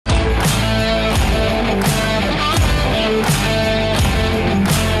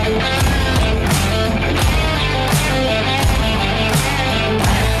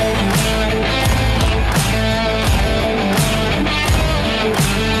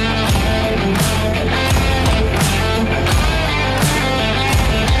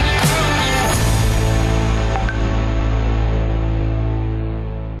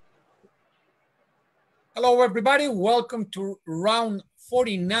Hello, everybody. Welcome to round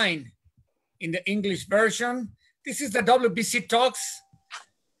 49 in the English version. This is the WBC Talks,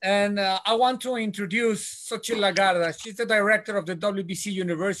 and I want to introduce 𝗧𝗔𝗟𝗡𝗗. She's the director of the WBC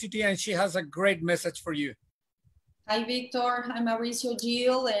University, and she has a great message for you. Hi, Victor. I'm Mauricio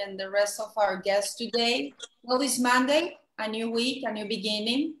Gil and the rest of our guests today. Well, it's Monday, a new week, a new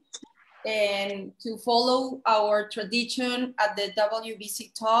beginning. And to follow our tradition at the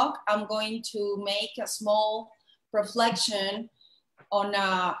WBC Talk, I'm going to make a small reflection on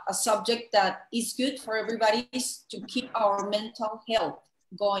a subject that is good for everybody, is to keep our mental health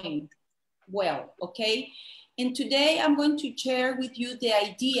going well, okay? And today I'm going to share with you the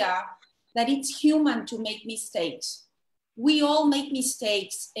idea that it's human to make mistakes. We all make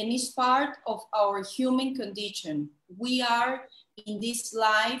mistakes, and it's part of our human condition. We are in this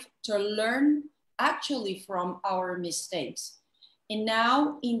life to learn actually from our mistakes. And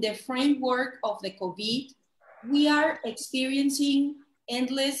now in the framework of the COVID, we are experiencing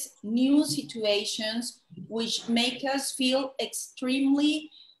endless new situations which make us feel extremely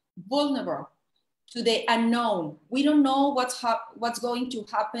vulnerable to the unknown. We don't know what's going to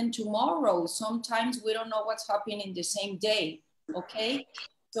happen tomorrow. Sometimes we don't know what's happening in the same day, okay?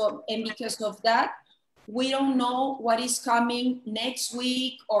 So, and because of that, we don't know what is coming next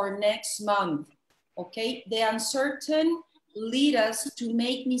week or next month, okay? The uncertain lead us to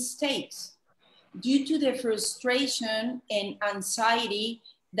make mistakes due to the frustration and anxiety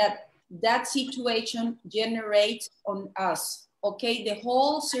that situation generates on us, okay? The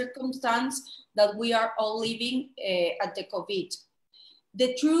whole circumstance that we are all living at the COVID.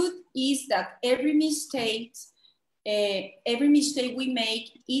 The truth is that every mistake we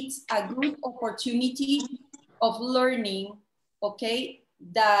make, it's a good opportunity of learning, okay?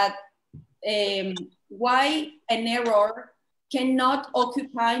 That why an error cannot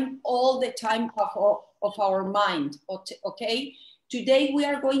occupy all the time of our mind, okay? Today we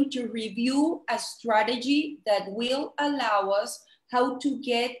are going to review a strategy that will allow us how to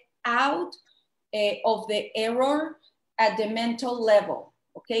get out of the error at the mental level,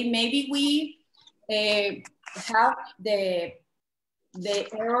 okay? Maybe we have the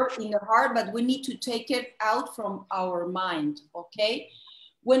error in the heart, but we need to take it out from our mind, okay?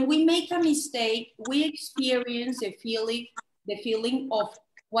 When we make a mistake, we experience the feeling of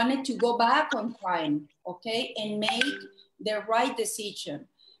wanting to go back on time, okay? And make the right decision.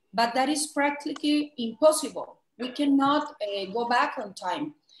 But that is practically impossible. We cannot go back on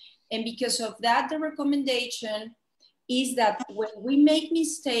time. And because of that, the recommendation is that when we make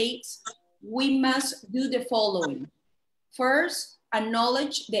mistakes, we must do the following. First,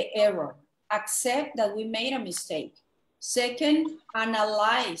 acknowledge the error. Accept that we made a mistake. Second,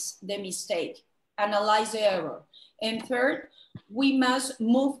 analyze the mistake. Analyze the error. And third, we must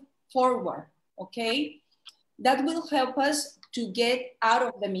move forward, okay? That will help us to get out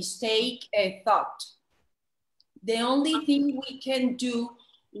of the mistake thought. The only thing we can do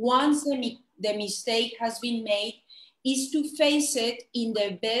once the mistake has been made is to face it in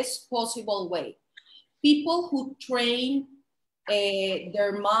the best possible way. People who train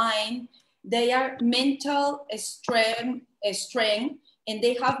their mind, they are mental strength, and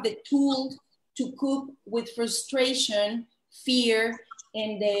they have the tools to cope with frustration, fear,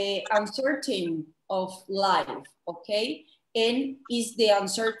 and the uncertainty of life, okay? And it's the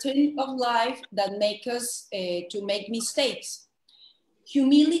uncertainty of life that makes us to make mistakes.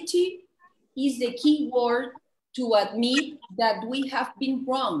 Humility is the key word to admit that we have been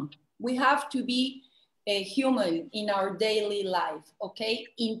wrong. We have to be human in our daily life, okay?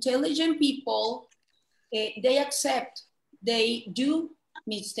 Intelligent people, they accept, they do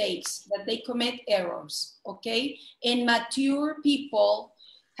mistakes, that they commit errors, okay? And mature people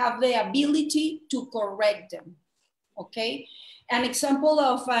have the ability to correct them, okay? An example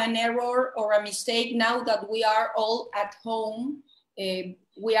of an error or a mistake now that we are all at home,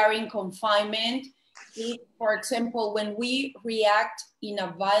 we are in confinement. For example, when we react in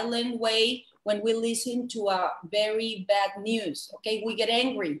a violent way, when we listen to a very bad news, okay, we get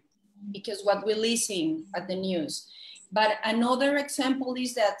angry because what we listen at the news. But another example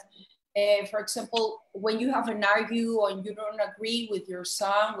is that, for example, when you have an argue or you don't agree with your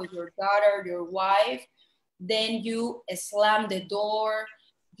son, with your daughter, your wife, then you slam the door,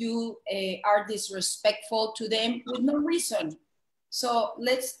 you are disrespectful to them with no reason. So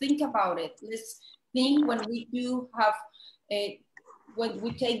let's think about it. Let's think when we do have, when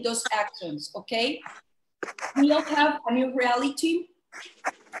we take those actions, okay? We all have a new reality.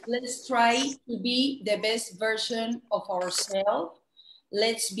 Let's try to be the best version of ourselves.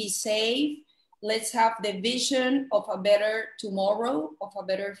 Let's be safe. Let's have the vision of a better tomorrow, of a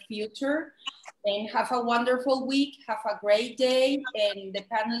better future. And have a wonderful week. Have a great day. And the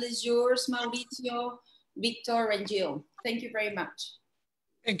panel is yours, Mauricio, Victor, and Jill. Thank you very much.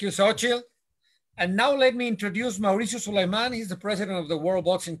 Thank you, 𝗧𝗔𝗟𝗞𝗦. And now let me introduce Mauricio Sulaiman. He's the president of the World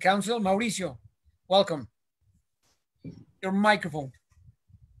Boxing Council. Mauricio, welcome. Your microphone.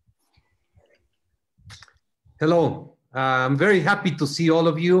 Hello, I'm very happy to see all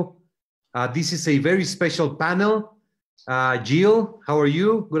of you. This is a very special panel. Jill, how are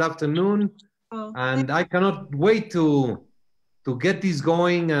you? Good afternoon. Oh. And I cannot wait to get this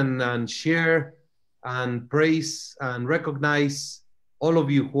going and share and praise and recognize all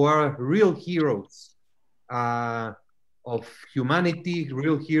of you who are real heroes of humanity,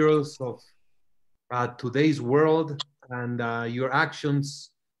 real heroes of today's world, and your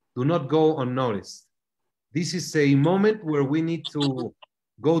actions do not go unnoticed. This is a moment where we need to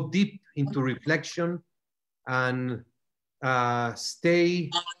go deep into reflection and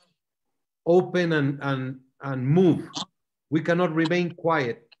stay open and move. We cannot remain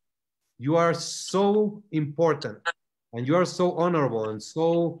quiet. You are so important, and you are so honorable and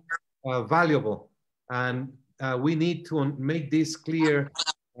so valuable. And we need to make this clear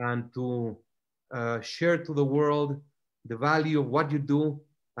and to share to the world the value of what you do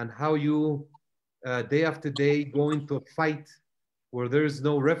and how you day after day go into a fight where there is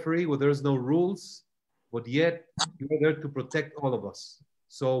no referee, where there's no rules, but yet you are there to protect all of us.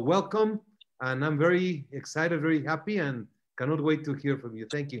 So welcome, and I'm very excited, very happy, and cannot wait to hear from you.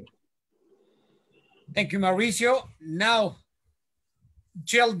 Thank you. Thank you, Mauricio. Now,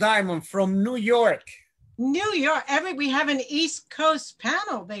 Jill Diamond from New York. New York, we have an East Coast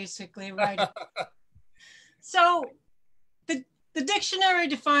panel, basically, right? So the dictionary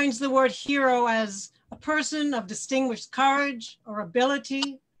defines the word hero as a person of distinguished courage or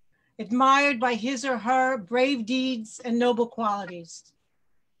ability, admired by his or her brave deeds and noble qualities.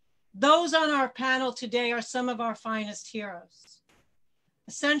 Those on our panel today are some of our finest heroes.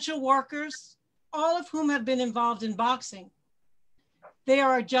 Essential workers, all of whom have been involved in boxing. They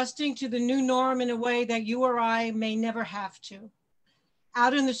are adjusting to the new norm in a way that you or I may never have to.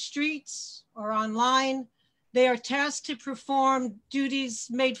 Out in the streets or online, they are tasked to perform duties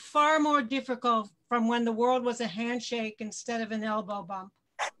made far more difficult from when the world was a handshake instead of an elbow bump.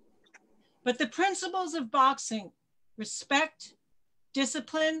 But the principles of boxing, respect,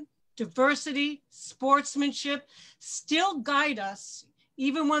 discipline, diversity, sportsmanship, still guide us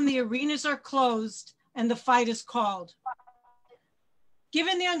even when the arenas are closed and the fight is called.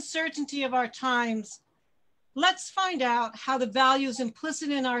 Given the uncertainty of our times, let's find out how the values implicit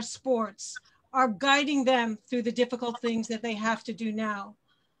in our sports are guiding them through the difficult things that they have to do now.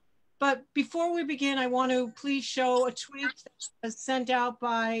 But before we begin, I want to please show a tweet that was sent out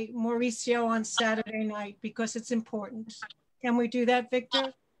by Mauricio on Saturday night because it's important. Can we do that,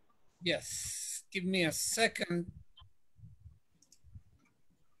 Victor? Yes, give me a second.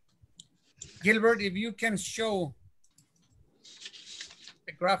 Gilbert, if you can show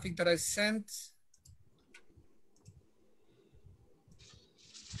the graphic that I sent.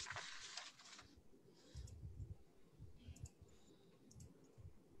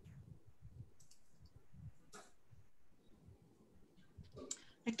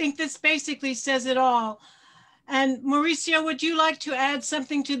 I think this basically says it all. And Mauricio, would you like to add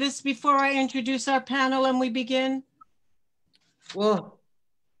something to this before I introduce our panel and we begin? Well,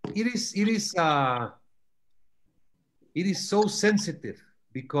 it is so sensitive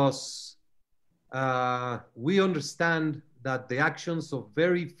because we understand that the actions of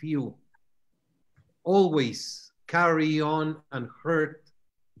very few always carry on and hurt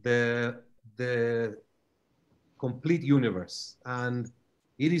the complete universe. And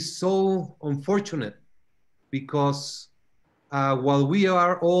it is so unfortunate because while we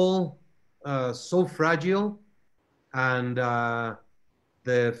are all so fragile, and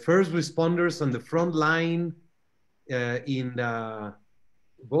the first responders on the front line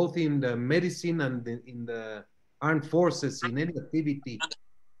both in the medicine and in the armed forces, in any activity,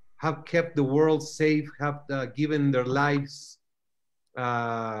 have kept the world safe, have given their lives.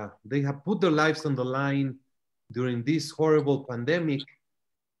 They have put their lives on the line during this horrible pandemic.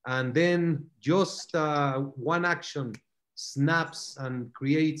 And then just one action snaps and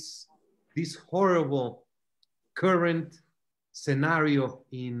creates this horrible current scenario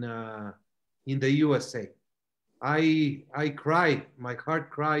in the USA. I cry, my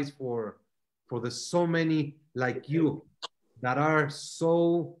heart cries for the so many like you that are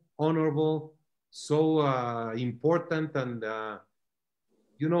so honorable, so important. And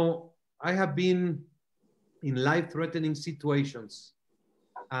you know, I have been in life-threatening situations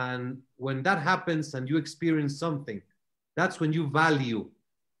And when that happens and you experience something, that's when you value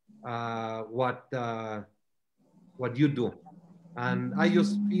what you do. And I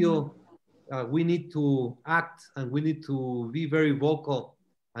just feel we need to act and we need to be very vocal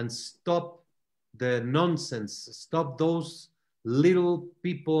and stop the nonsense, stop those little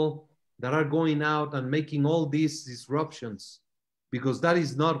people that are going out and making all these disruptions, because that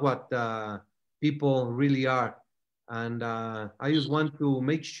is not what people really are. And I just want to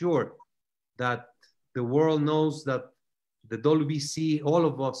make sure that the world knows that the WBC, all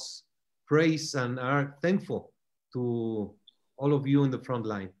of us praise and are thankful to all of you in the front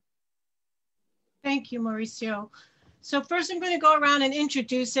line. Thank you, Mauricio. So first I'm going to go around and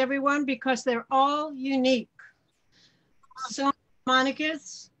introduce everyone because they're all unique. So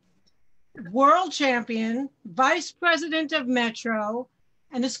Monicus, world champion, vice president of Metro,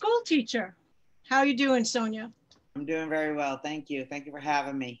 and a school teacher. How are you doing, Sonia? I'm doing very well. Thank you. Thank you for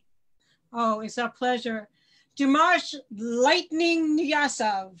having me. Oh, it's our pleasure. Dimash Lightning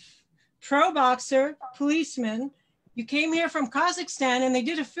Nyasov, pro boxer, policeman. You came here from Kazakhstan and they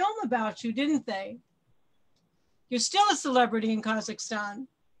did a film about you, didn't they? You're still a celebrity in Kazakhstan.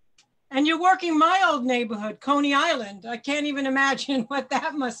 And you're working my old neighborhood, Coney Island. I can't even imagine what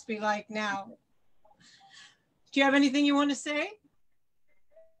that must be like now. Do you have anything you want to say?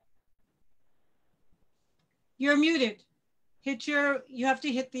 You're muted. You have to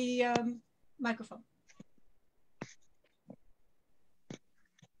hit the microphone.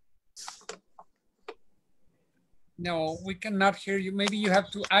 No, we cannot hear you. Maybe you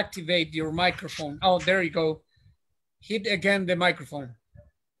have to activate your microphone. Oh, there you go. Hit again the microphone.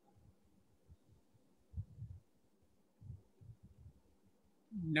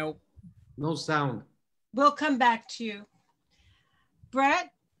 Nope. No sound. We'll come back to you.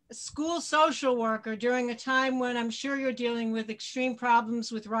 Brett, a school social worker during a time when I'm sure you're dealing with extreme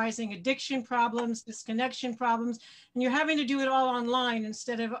problems with rising addiction problems, disconnection problems, and you're having to do it all online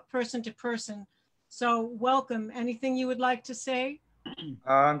instead of person to person. So welcome. Anything you would like to say?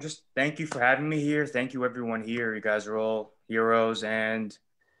 Just thank you for having me here. Thank you everyone here. You guys are all heroes. And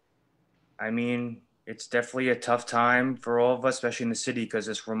I mean, it's definitely a tough time for all of us, especially in the city, because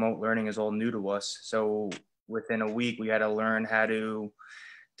this remote learning is all new to us. So within a week, we had to learn how to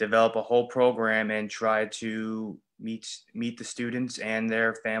develop a whole program and try to meet the students and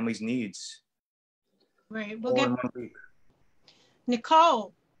their families' needs. Right. We'll get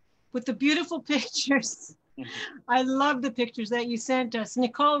Nicole with the beautiful pictures. I love the pictures that you sent us.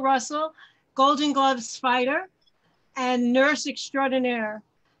 Nicole Russell, Golden Gloves fighter and nurse extraordinaire.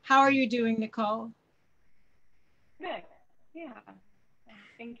 How are you doing, Nicole? Good. Yeah.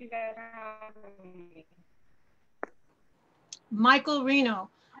 Thank you guys for having me. Michael Reno.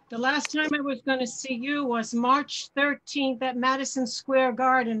 The last time I was going to see you was March 13th at Madison Square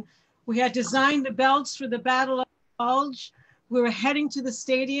Garden. We had designed the belts for the Battle of Bulge. We were heading to the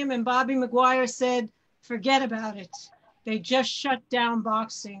stadium and Bobby McGuire said, forget about it. They just shut down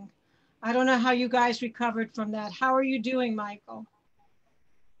boxing. I don't know how you guys recovered from that. How are you doing, Michael?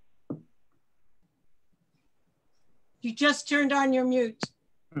 You just turned on your mute.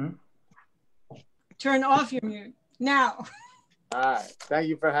 Mm-hmm. Turn off your mute now. All right. Thank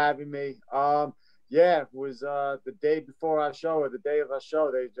you for having me. Yeah, it was the day before our show or the day of our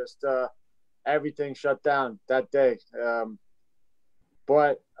show. They just everything shut down that day.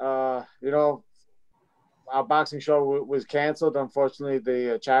 But you know, our boxing show was canceled. Unfortunately,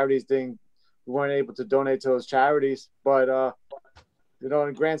 the charities we weren't able to donate to those charities. But you know, in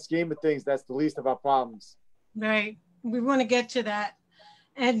the grand scheme of things, that's the least of our problems. Right. We want to get to that.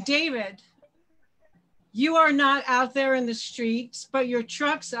 And David, you are not out there in the streets, but your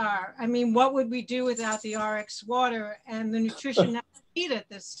trucks are. I mean, what would we do without the RX water and the nutrition that we eat at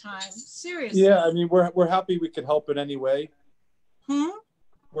this time? Seriously. Yeah, I mean, we're happy we can help in any way.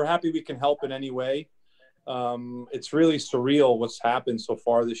 We're happy we can help in any way. It's really surreal what's happened so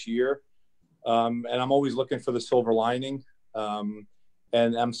far this year. And I'm always looking for the silver lining. And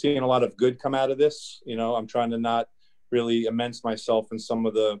I'm seeing a lot of good come out of this. You know, I'm trying to not really immerse myself in some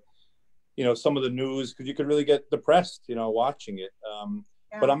of the, you know, some of the news, because you could really get depressed, you know, watching it.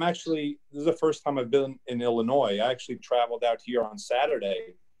 But I'm actually, this is the first time I've been in Illinois. I actually traveled out here on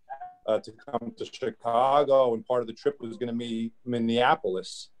Saturday to come to Chicago, and part of the trip was going to be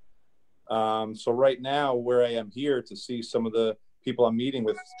Minneapolis. So right now, where I am here to see some of the people I'm meeting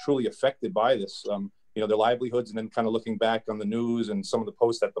with truly affected by this, you know, their livelihoods, and then kind of looking back on the news and some of the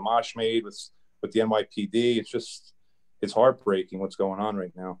posts that Dimash made with the NYPD. It's just, it's heartbreaking what's going on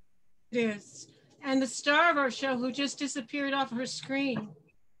right now. It is. And the star of our show who just disappeared off her screen.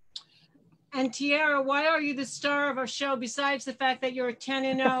 And Tiara, why are you the star of our show besides the fact that you're a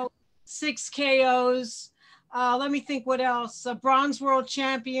 10-0, 6 KOs? Let me think what else. A bronze world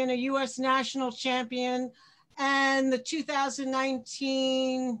champion, a US national champion, and the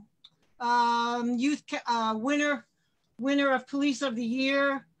 2019 youth winner of Police of the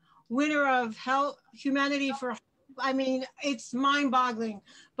Year, winner of Humanity for, I mean, it's mind-boggling.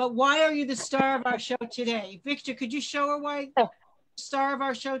 But why are you the star of our show today? Victor, could you show her why star of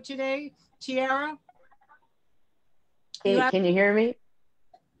our show today? Tiara? Can you hear me?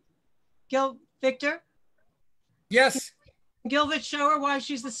 Victor? Yes. Gilbert, show her why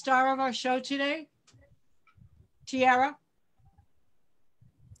she's the star of our show today. Tiara?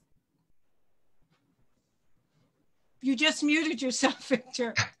 You just muted yourself,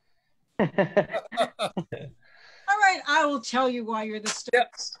 Victor. All right, I will tell you why you're the star.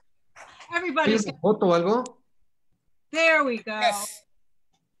 Yes. Everybody's... ¿Foto o algo? There we go. Yes.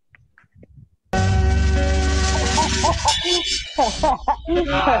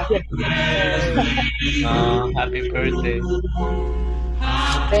 Happy birthday.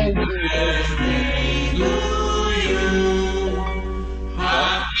 Thank you.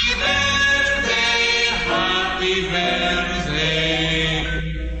 Happy birthday, happy birthday.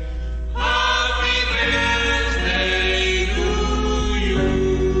 Happy birthday to you.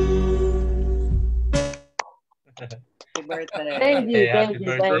 Happy birthday. Thank you, thank you,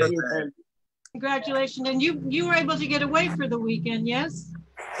 thank you. Congratulations. And you were able to get away for the weekend, yes?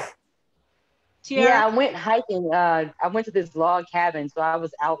 Tiara? Yeah, I went hiking. I went to this log cabin, so I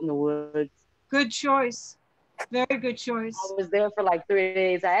was out in the woods. Good choice. Very good choice. I was there for like 3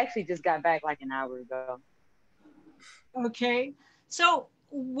 days. I actually just got back like an hour ago. Okay. So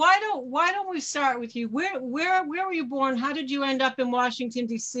why don't we start with you? Where were you born? How did you end up in Washington,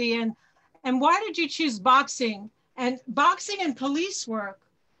 D.C.? And why did you choose boxing and police work?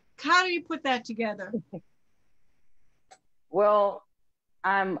 How do you put that together? Well,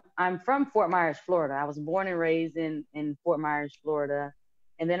 I'm from Fort Myers, Florida. I was born and raised in Fort Myers, Florida.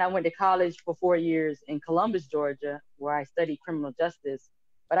 And then I went to college for 4 years in Columbus, Georgia, where I studied criminal justice.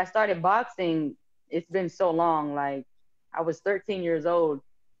 But I started boxing, it's been so long, like I was 13 years old,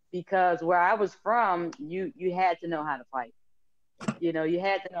 because where I was from, you had to know how to fight. You know, you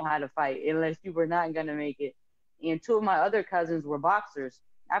had to know how to fight, unless you were not gonna make it. And 2 of my other cousins were boxers.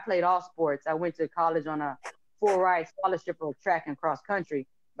 I played all sports. I went to college on a full ride scholarship for track and cross country,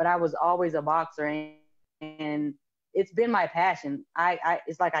 but I was always a boxer, and it's been my passion.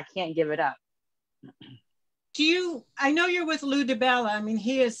 It's like I can't give it up. I know you're with Lou DiBella. I mean,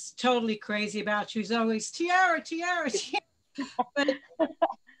 he is totally crazy about you. He's always Tiara. But I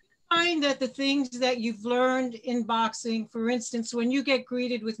find that the things that you've learned in boxing, for instance, when you get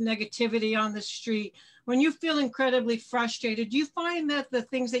greeted with negativity on the street, when you feel incredibly frustrated, do you find that the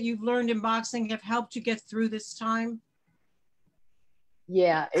things that you've learned in boxing have helped you get through this time?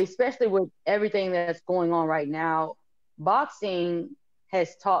 Yeah, especially with everything that's going on right now. Boxing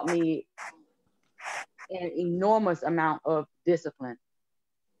has taught me an enormous amount of discipline.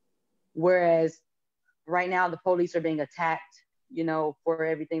 Whereas right now the police are being attacked, you know, for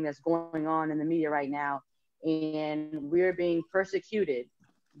everything that's going on in the media right now. And we're being persecuted.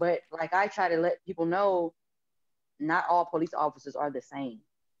 But like I try to let people know, not all police officers are the same.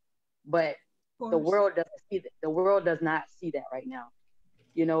 But the world doesn't see that. The world does not see that right now.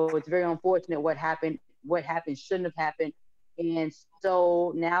 You know, it's very unfortunate what happened shouldn't have happened. And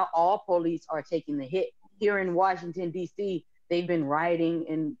so now all police are taking the hit. Here in Washington, D.C., they've been rioting,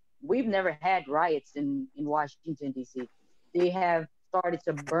 and we've never had riots in Washington, D.C. They have started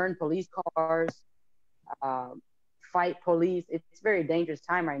to burn police cars, fight police. It's a very dangerous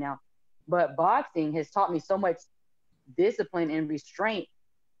time right now. But boxing has taught me so much discipline and restraint.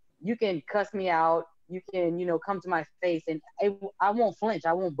 You can cuss me out. You can, you know, come to my face, and I won't flinch.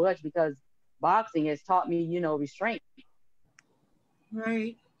 I won't budge, because boxing has taught me, you know, restraint.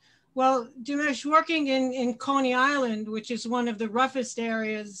 Right. Well, Dinesh, working in Coney Island, which is one of the roughest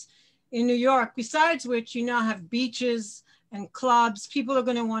areas in New York, besides which you now have beaches and clubs, people are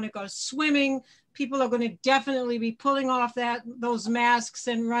going to want to go swimming. People are going to definitely be pulling off those masks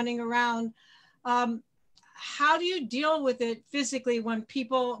and running around. How do you deal with it physically when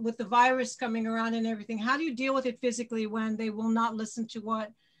people, with the virus coming around and everything, how do you deal with it physically when they will not listen to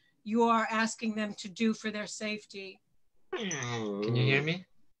what you are asking them to do for their safety? Can you hear me?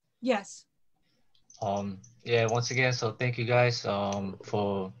 Yes. Yeah, once again, so thank you guys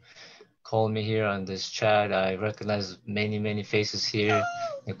for calling me here on this chat. I recognize many faces here.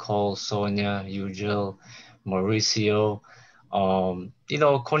 Nicole, Sonia, Ugil, Mauricio. You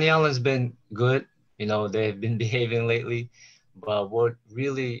know, Coney Island's been good. You know, they've been behaving lately, but what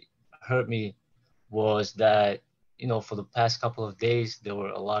really hurt me was that, you know, for the past couple of days, there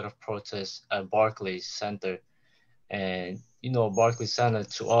were a lot of protests at Barclays Center. And, you know, Barclays Center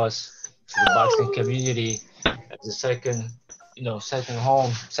to us, to the boxing community, as the second, you know, second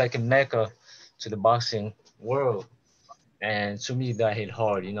home, second mecca to the boxing world. And to me, that hit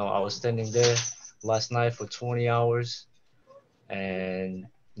hard. You know, I was standing there last night for 20 hours. And,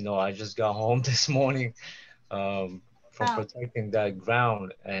 you know, I just got home this morning from protecting that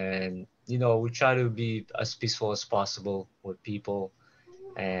ground. And, you know, we try to be as peaceful as possible with people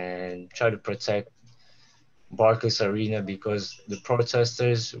and try to protect Barclays Arena, because the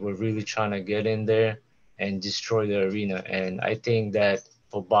protesters were really trying to get in there and destroy the arena. And I think that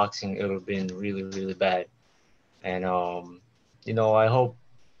for boxing, it would have been really, really bad. And, you know, I hope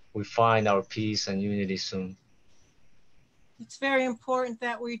we find our peace and unity soon. It's very important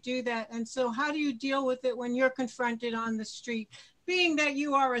that we do that. And so how do you deal with it when you're confronted on the street? Being that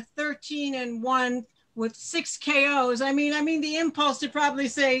you are a 13-1 with 6 KOs, I mean the impulse to probably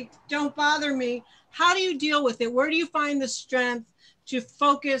say, don't bother me. How do you deal with it? Where do you find the strength to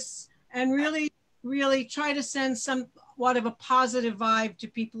focus and really, really try to send somewhat of a positive vibe to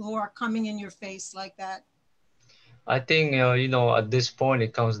people who are coming in your face like that? I think, you know, at this point,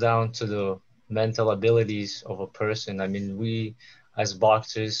 it comes down to the mental abilities of a person. I mean, we as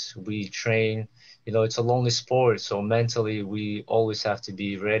boxers, we train, you know, it's a lonely sport. So mentally, we always have to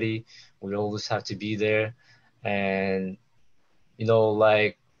be ready. We always have to be there. And, you know,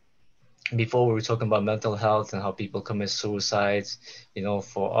 like before we were talking about mental health and how people commit suicides, you know,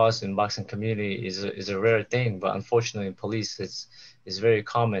 for us in boxing community is a rare thing. But unfortunately, in police, it's very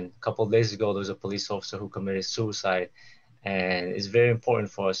common. A couple of days ago, there was a police officer who committed suicide. And it's very important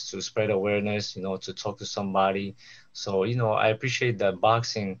for us to spread awareness, you know, to talk to somebody. So, you know, I appreciate that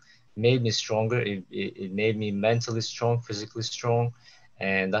boxing made me stronger. It made me mentally strong, physically strong.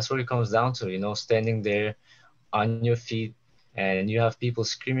 And that's what it comes down to, you know, standing there on your feet, and you have people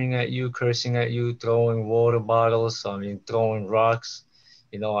screaming at you, cursing at you, throwing water bottles, throwing rocks.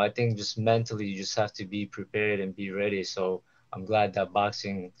 You know, I think just mentally, you just have to be prepared and be ready. So I'm glad that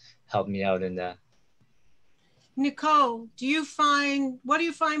boxing helped me out in that. Nicole, what do you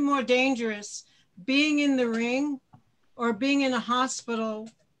find more dangerous, being in the ring or being in a hospital,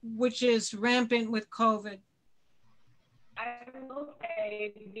 which is rampant with COVID? I will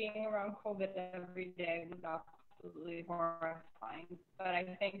say being around COVID every day was absolutely horrifying. But I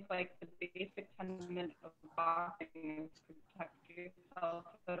think like the basic tenet of boxing is protect yourself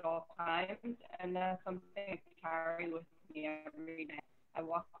at all times, and that's something I carry with me every day. I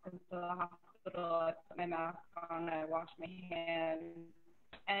walk into the hospital, I put my mask on, I wash my hands,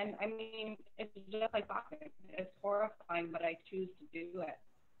 and I mean, it's just like boxing. It's horrifying, but I choose to do it.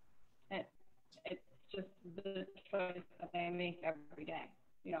 And it's just the choice that I make every day.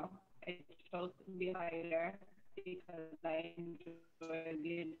 You know, I chose to be a fighter because I enjoy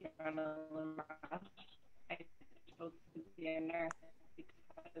the adrenaline rush. I chose to be a nurse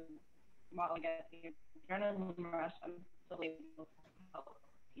because while I get the adrenaline rush, I'm still able to help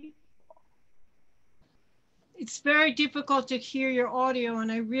people. It's very difficult to hear your audio,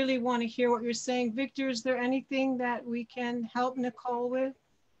 and I really want to hear what you're saying. Victor, is there anything that we can help Nicole with?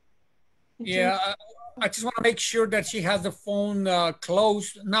 Yeah, I just want to make sure that she has the phone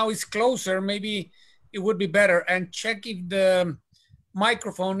closed. Now it's closer. Maybe it would be better. And check if the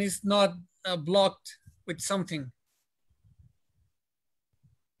microphone is not blocked with something.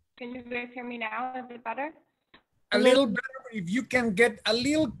 Can you guys hear me now? Is it better? A little better. If you can get a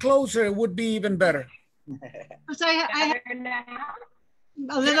little closer, it would be even better.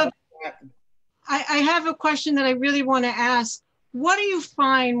 I have a question that I really want to ask. What do you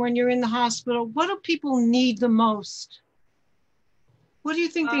find when you're in the hospital? What do people need the most? What do you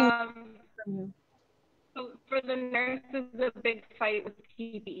think they need from you? So for the nurses, the big fight was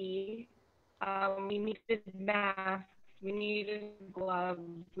PPE. We needed masks, we needed gloves,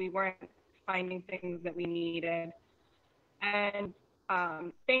 we weren't finding things that we needed. And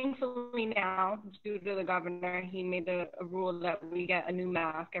thankfully now, due to the governor, he made a rule that we get a new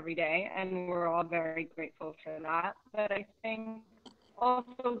mask every day, and we're all very grateful for that. But I think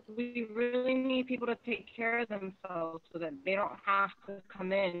also we really need people to take care of themselves so that they don't have to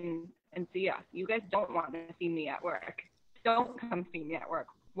come in and see us. You guys don't want to see me at work. Don't come see me at work.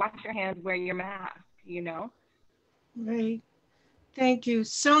 Wash your hands, wear your mask, you know? Right. Thank you.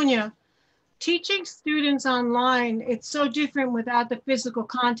 Sonia, teaching students online, it's so different without the physical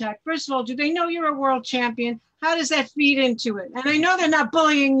contact. First of all, do they know you're a world champion? How does that feed into it? And I know they're not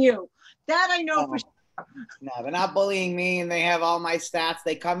bullying you. That I know for sure. No, they're not bullying me, and they have all my stats.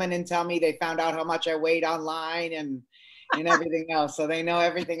 They come in and tell me they found out how much I weighed online, and and everything else. So they know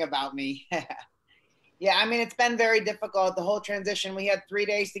everything about me. Yeah, I mean, it's been very difficult, the whole transition. We had 3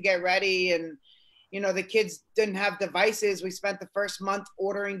 days to get ready, and, you know, the kids didn't have devices. We spent the first month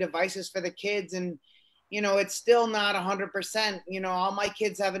ordering devices for the kids, and, you know, it's still not 100%. You know, all my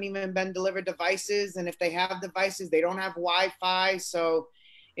kids haven't even been delivered devices, and if they have devices, they don't have Wi-Fi. So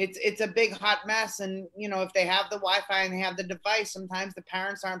it's a big hot mess. And, you know, if they have the Wi-Fi and they have the device, sometimes the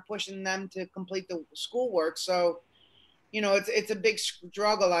parents aren't pushing them to complete the schoolwork. So, you know, it's a big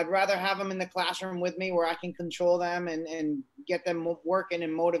struggle. I'd rather have them in the classroom with me where I can control them and get them working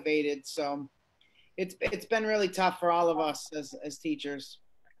and motivated. So it's been really tough for all of us as teachers.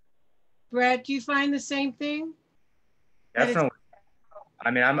 Brett, do you find the same thing? Definitely.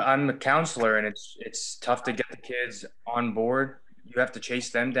 I mean, I'm a counselor, and it's tough to get the kids on board. You have to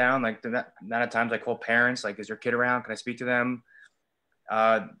chase them down. Like the amount of times I call parents, like, is your kid around? Can I speak to them?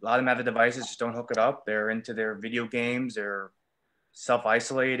 A lot of them have the devices, just don't hook it up. They're into their video games. They're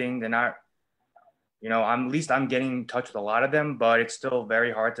self-isolating. They're not, you know, at least I'm getting in touch with a lot of them, but it's still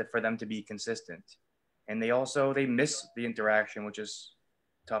very hard for them to be consistent. And they miss the interaction, which is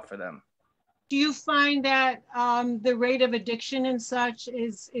tough for them. Do you find that the rate of addiction and such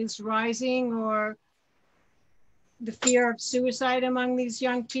is rising, or the fear of suicide among these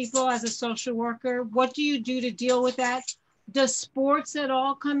young people as a social worker? What do you do to deal with that? Does sports at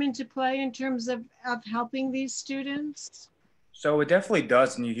all come into play in terms of helping these students? So it definitely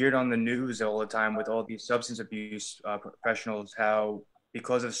does. And you hear it on the news all the time with all these substance abuse professionals, how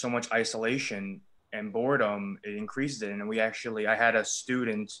because of so much isolation and boredom, it increases it. And I had a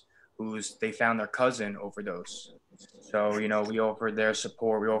student they found their cousin overdose. So, you know, we offered their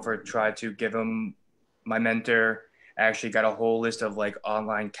support. We tried to give them, my mentor actually got a whole list of like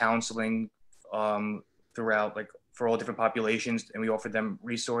online counseling throughout, like, for all different populations, and we offered them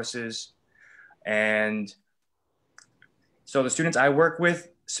resources. And so the students I work with,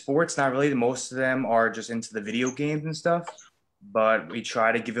 sports, not really. Most of them are just into the video games and stuff, but we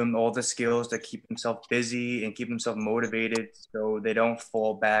try to give them all the skills to keep themselves busy and keep themselves motivated so they don't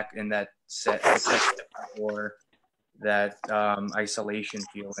fall back in that set or that isolation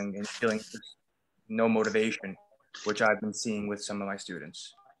feeling and feeling no motivation, which I've been seeing with some of my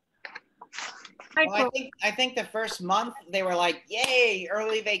students. Well, I think the first month they were like, yay,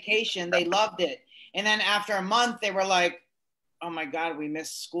 early vacation. They loved it. And then after a month, they were like, oh my God, we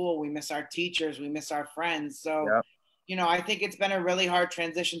miss school. We miss our teachers. We miss our friends. So, yep. You know, I think it's been a really hard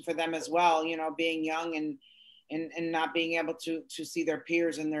transition for them as well, you know, being young and not being able to see their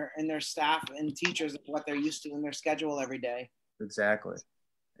peers and their staff and teachers, what they're used to in their schedule every day. Exactly.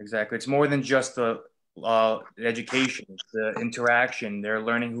 It's more than just the education, the interaction. They're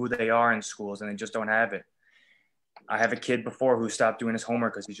learning who they are in schools, and they just don't have it. I have a kid before who stopped doing his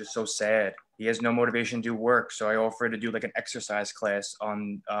homework because he's just so sad. He has no motivation to do work. So I offered to do like an exercise class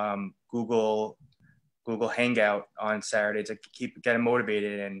on Google Hangout on Saturday to get him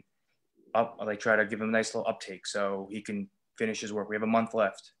motivated and try to give him a nice little uptake so he can finish his work. We have a month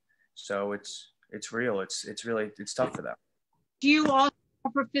left. So it's real. It's tough for them. Do you also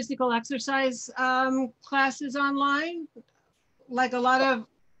offer physical exercise classes online? Like a lot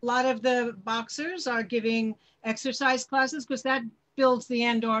of the boxers are giving exercise classes because that builds the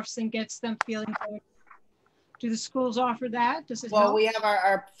endorphins and gets them feeling better. Do the schools offer that? Does it help? We have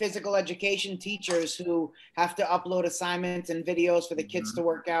our physical education teachers who have to upload assignments and videos for the kids to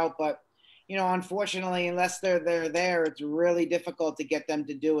work out. But, you know, unfortunately, unless they're there, it's really difficult to get them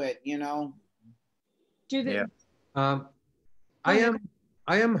to do it, you know? Do they? Yeah.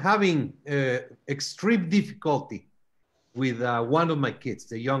 I am having extreme difficulty with one of my kids,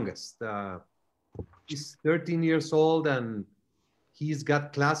 the youngest. He's 13 years old and he's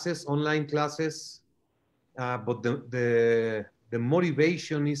got classes, online classes, but the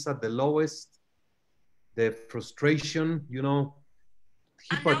motivation is at the lowest. The frustration, you know,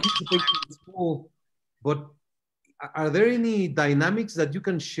 he participates in school, but are there any dynamics that you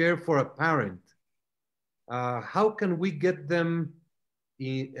can share for a parent? How can we get them?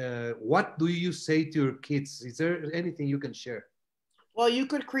 What do you say to your kids? Is there anything you can share? Well, you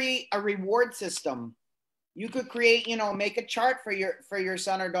could create a reward system. You could create, you know, make a chart for your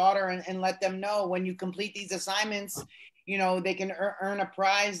son or daughter and let them know when you complete these assignments, you know, they can earn a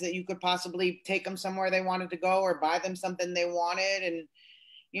prize that you could possibly take them somewhere they wanted to go or buy them something they wanted. And,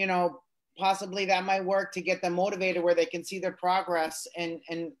 you know, possibly that might work to get them motivated where they can see their progress and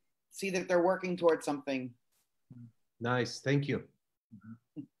see that they're working towards something. Nice. Thank you.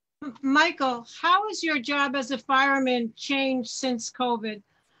 Michael, how has your job as a fireman changed since COVID?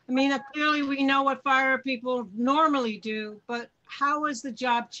 I mean, clearly we know what fire people normally do, but how has the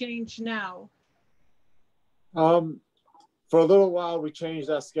job changed now? for a little while, we changed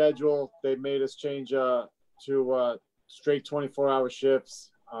our schedule. They made us change to straight 24-hour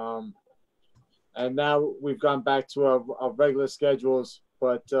shifts. And now we've gone back to our regular schedules,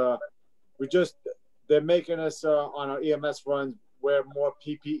 but they're making us on our EMS runs wear more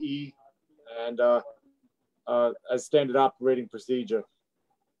PPE and as standard operating procedure.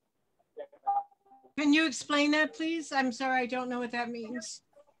 Can you explain that, please? I'm sorry, I don't know what that means.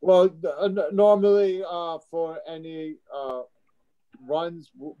 Well, normally for any runs,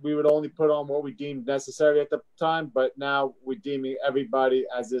 we would only put on what we deemed necessary at the time, but now we're deeming everybody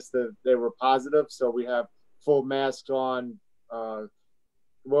as if they were positive. So we have full masks on.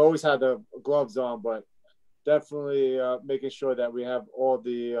 We always have the gloves on, but definitely making sure that we have all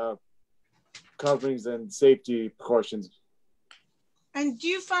the coverings and safety precautions. And do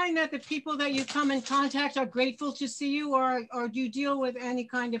you find that the people that you come in contact are grateful to see you, or do you deal with any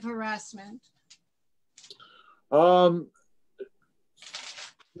kind of harassment? No,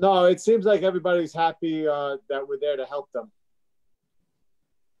 it seems like everybody's happy that we're there to help them.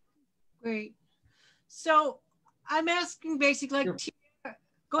 Great. So I'm asking basically,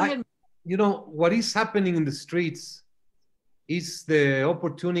 go ahead. You know, what is happening in the streets is the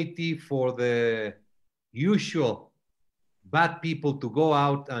opportunity for the usual bad people to go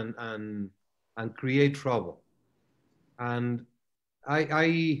out and create trouble. And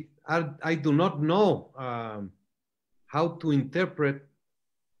I do not know how to interpret,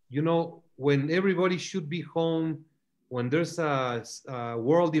 you know, when everybody should be home, when there's a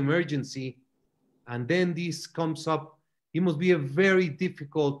world emergency, and then this comes up, it must be a very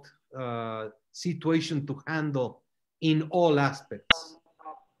difficult situation to handle in all aspects.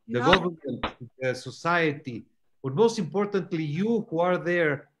 The government, the society, but most importantly, you who are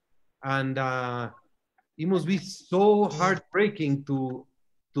there. And it must be so heartbreaking to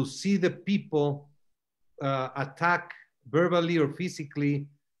see the people attack verbally or physically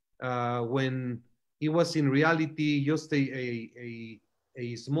when it was in reality just a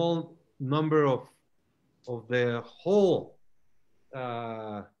small number of the whole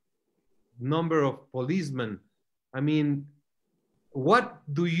number of policemen. I mean, what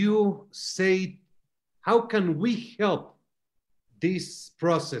do you say? How can we help this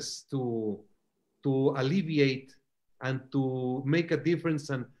process to alleviate and to make a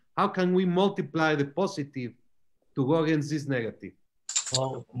difference? And how can we multiply the positive to go against this negative?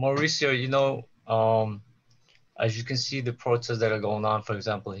 Well, Mauricio, you know, as you can see, the protests that are going on, for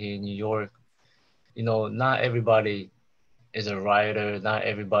example, here in New York, you know, not everybody is a rioter. Not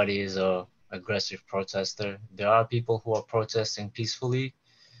everybody is a aggressive protester. There are people who are protesting peacefully,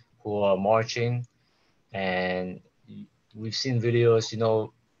 who are marching, and we've seen videos, you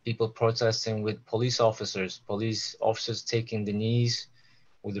know, people protesting with police officers taking the knees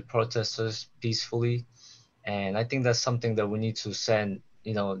with the protesters peacefully. And I think that's something that we need to send,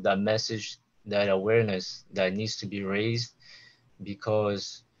 you know, that message, that awareness that needs to be raised,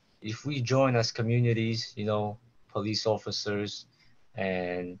 because if we join as communities, you know, police officers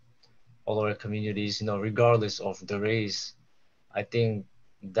and all our communities, you know, regardless of the race, I think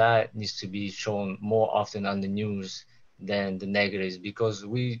that needs to be shown more often on the news than the negatives, because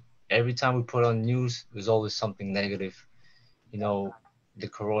every time we put on news, there's always something negative. You know, the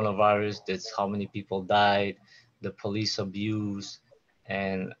coronavirus, that's how many people died, the police abuse.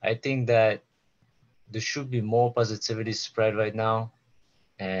 And I think that there should be more positivity spread right now,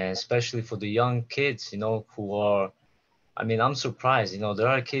 and especially for the young kids, you know, who are, I mean, I'm surprised, you know, there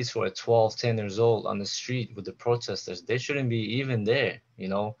are kids who are 12, 10 years old on the street with the protesters. They shouldn't be even there, you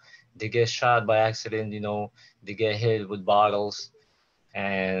know. They get shot by accident, you know, they get hit with bottles,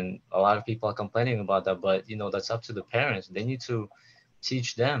 and a lot of people are complaining about that. But, you know, that's up to the parents. They need to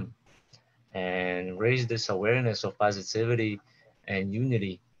teach them and raise this awareness of positivity and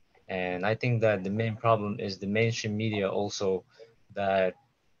unity. And I think that the main problem is the mainstream media also, that,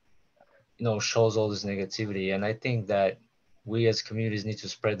 you know, shows all this negativity. And I think that we as communities need to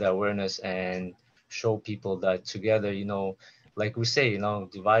spread that awareness and show people that together, you know, like we say, you know,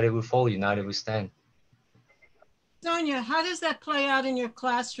 divided we fall, united we stand. Sonia, how does that play out in your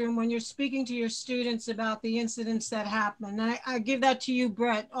classroom when you're speaking to your students about the incidents that happen? And I give that to you,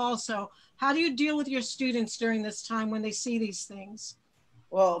 Brett, also. How do you deal with your students during this time when they see these things?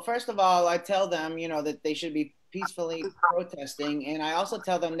 Well, first of all, I tell them, you know, that they should be peacefully protesting. And I also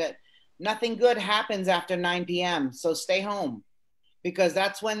tell them that nothing good happens after 9 p.m. So stay home, because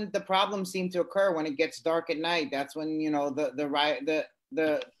that's when the problems seem to occur, when it gets dark at night. That's when, you know,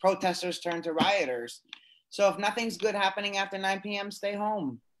 the protesters turn to rioters. So if nothing's good happening after 9 p.m., stay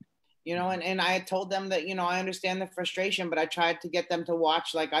home. You know, and I told them that, you know, I understand the frustration, but I tried to get them to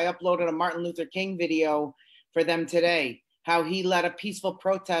watch, like I uploaded a Martin Luther King video for them today. how he led a peaceful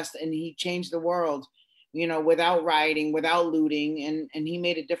protest and he changed the world, you know, without rioting, without looting, and he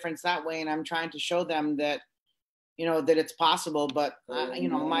made a difference that way. And I'm trying to show them that, you know, that it's possible. But you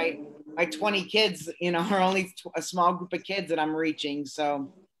know, my 20 kids, you know, are only a small group of kids that I'm reaching.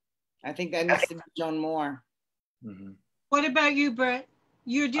 So I think that needs to be shown more. Mm-hmm. What about you, Brett?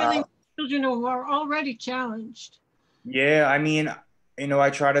 You're dealing with children who are already challenged. Yeah, I mean, you know, I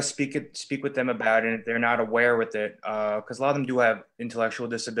try to speak with them about it if they're not aware with it, because a lot of them do have intellectual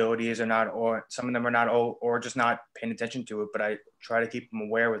disabilities or not, or some of them are not, or just not paying attention to it. But I try to keep them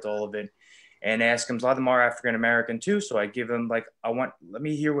aware with all of it, and ask them. A lot of them are African American too, so I give them like, let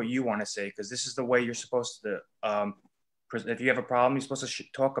me hear what you want to say, because this is the way you're supposed to. If you have a problem, you're supposed to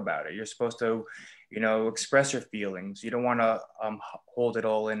talk about it. You're supposed to, you know, express your feelings. You don't want to hold it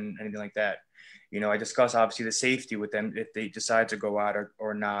all in, anything like that. You know, I discuss obviously the safety with them if they decide to go out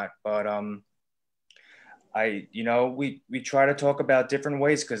or not. But we try to talk about different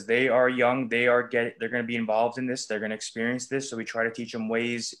ways, because they are young. They're going to be involved in this. They're going to experience this. So we try to teach them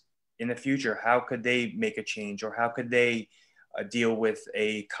ways in the future. How could they make a change, or how could they deal with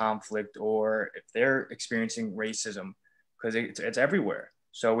a conflict, or if they're experiencing racism, because it's everywhere.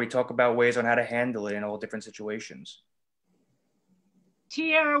 So we talk about ways on how to handle it in all different situations.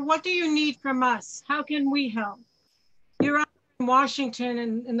 Tiara, what do you need from us? How can we help? You're out in Washington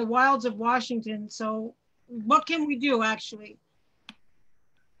and in the wilds of Washington. So what can we do actually?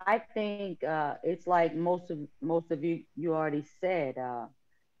 I think it's like most of you already said.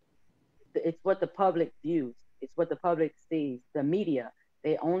 It's what the public views. It's what the public sees. The media,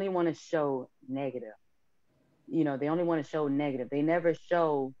 they only want to show negative. You know, they only want to show negative. They never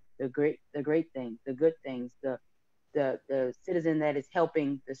show the great things, the good things, the citizen that is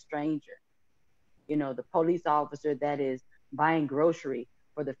helping the stranger. You know, the police officer that is buying grocery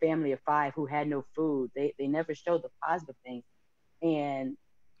for the family of 5 who had no food. They never show the positive things. And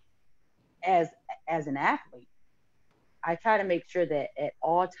as an athlete, I try to make sure that at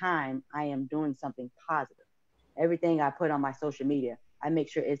all time I am doing something positive. Everything I put on my social media, I make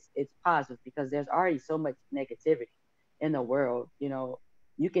sure it's positive, because there's already so much negativity in the world. You know,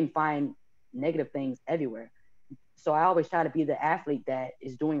 you can find negative things everywhere. So I always try to be the athlete that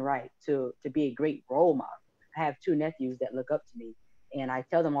is doing right, to be a great role model. I have 2 nephews that look up to me, and I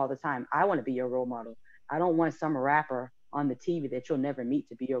tell them all the time, I want to be your role model. I don't want some rapper on the TV that you'll never meet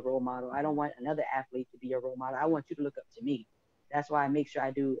to be your role model. I don't want another athlete to be your role model. I want you to look up to me. That's why I make sure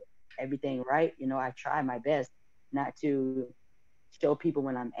I do everything right. You know, I try my best not to show people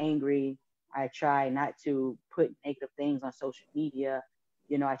when I'm angry. I try not to put negative things on social media.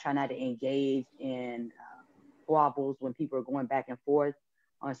 You know, I try not to engage in squabbles when people are going back and forth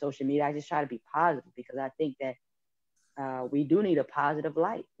on social media. I just try to be positive, because I think that we do need a positive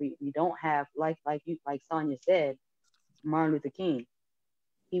light. We don't have, like Sonia said, Martin Luther King,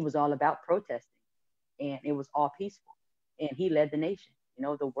 he was all about protesting, and it was all peaceful, and he led the nation, you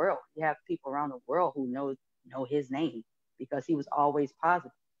know, the world. You have people around the world who know his name, because he was always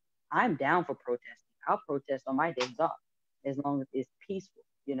positive. I'm down for protesting. I'll protest on my days off, as long as it's peaceful.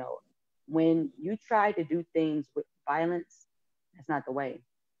 You know, when you try to do things with violence, that's not the way,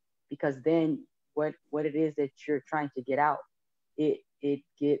 because then what it is that you're trying to get out, it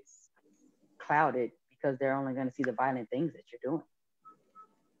gets clouded, because they're only going to see the violent things that you're doing.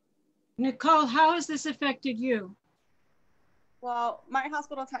 Nicole, how has this affected you? Well, my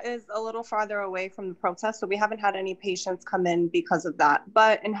hospital is a little farther away from the protest, so we haven't had any patients come in because of that.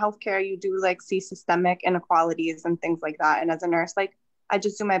 But in healthcare, you do like see systemic inequalities and things like that. And as a nurse, like, I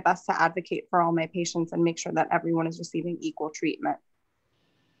just do my best to advocate for all my patients and make sure that everyone is receiving equal treatment.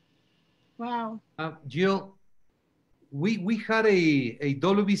 Wow. Jill, we had a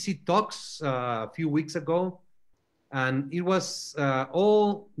WBC talks a few weeks ago, and it was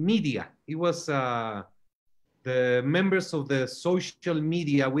all media. It was the members of the social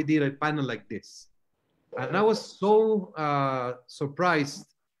media. We did a panel like this, and I was so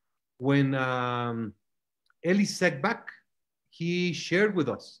surprised when 𝗧𝗔𝗟𝗡𝗗, he shared with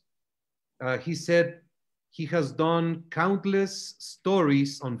us. He said he has done countless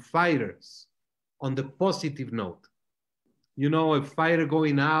stories on fighters on the positive note. You know, a fighter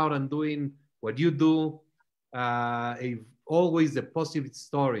going out and doing what you do, always the positive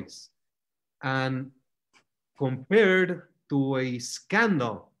stories. And compared to a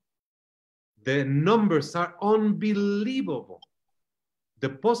scandal, the numbers are unbelievable. The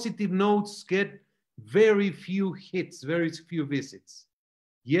positive notes get very few hits, very few visits.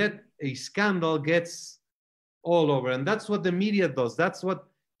 Yet a scandal gets all over. And that's what the media does. That's what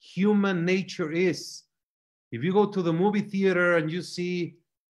human nature is. If you go to the movie theater and you see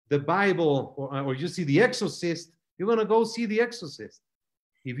the Bible, or you see The Exorcist, you're gonna go see The Exorcist.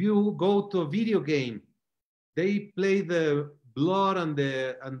 If you go to a video game, they play the blood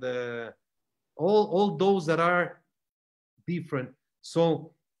and all those that are different.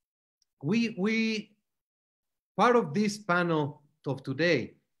 So we part of this panel of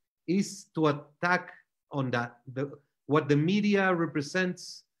today is to attack on that. What the media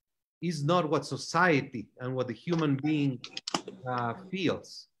represents is not what society and what the human being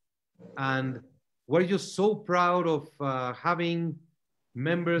feels. And we're just so proud of having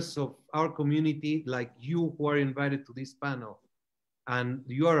members of our community like you who are invited to this panel, and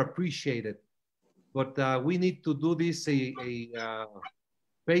you are appreciated. But we need to do this a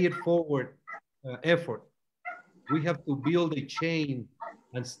pay it forward effort. We have to build a chain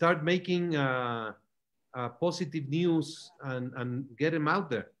and start making positive news and get them out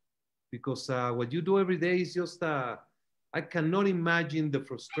there, because what you do every day is just I cannot imagine the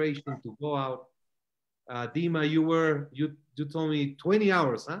frustration to go out. Dima, you told me 20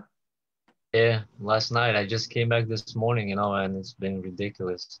 hours, huh? Yeah, last night I just came back this morning, you know, and it's been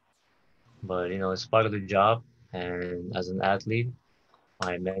ridiculous. But you know, it's part of the job, and as an athlete,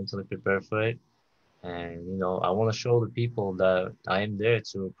 I mentally prepare for it. And you know, I want to show the people that I am there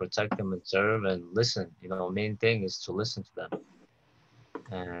to protect them and serve and listen. You know, main thing is to listen to them.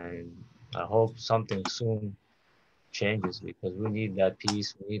 And I hope something soon changes, because we need that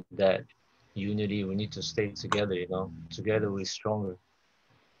peace, we need that unity, we need to stay together, you know. Together we're stronger.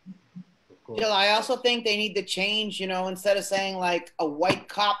 Jill, I also think they need to change, you know, instead of saying like a white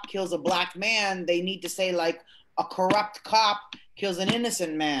cop kills a black man, they need to say like a corrupt cop kills an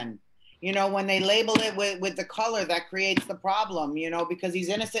innocent man. You know, when they label it with the color, that creates the problem, you know, because he's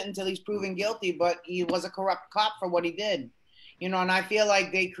innocent until he's proven guilty, but he was a corrupt cop for what he did. You know, and I feel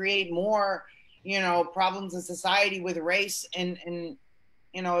like they create more, you know, problems in society with race, and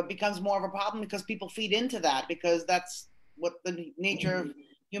you know, it becomes more of a problem because people feed into that, because that's what the nature of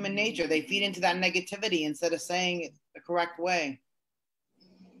human nature. They feed into that negativity instead of saying it the correct way.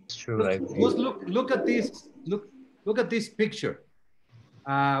 It's true. Look at this. Look at this picture.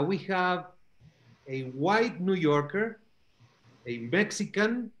 We have a white New Yorker, a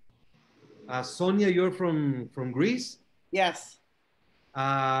Mexican. Sonia, you're from Greece? Yes.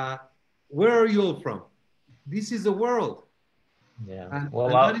 Where are you all from? This is the world. Yeah. Well,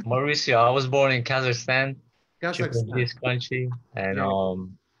 Mauricio, I was born in Kazakhstan. This country, and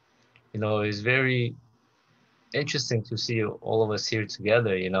you know, it's very interesting to see all of us here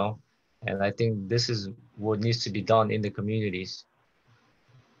together, you know, and I think this is what needs to be done in the communities.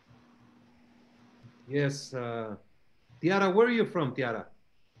 Yes. Tiara, where are you from, Tiara?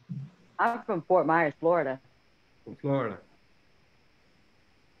 I'm from Fort Myers, Florida. From Florida.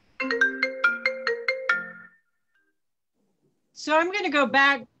 So I'm going to go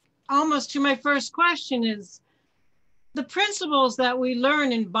back almost to my first question. Is the principles that we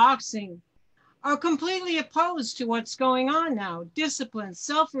learn in boxing are completely opposed to what's going on now. Discipline,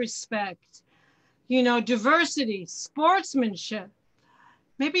 self-respect, you know, diversity, sportsmanship.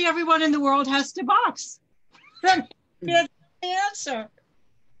 Maybe everyone in the world has to box. That's the answer.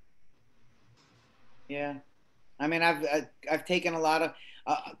 Yeah. I mean, I've taken a lot of,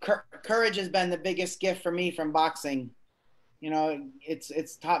 courage has been the biggest gift for me from boxing. You know,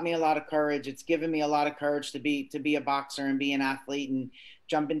 it's taught me a lot of courage. It's given me a lot of courage to be a boxer and be an athlete and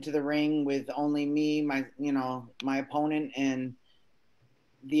jump into the ring with only me, my opponent, and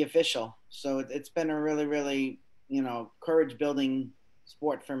the official. So it's been a really, really, you know, courage building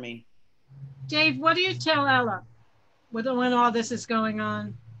sport for me. Dave, what do you tell Ella when all this is going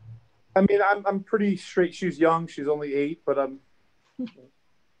on? I mean, I'm pretty straight. She's young. She's only 8, but can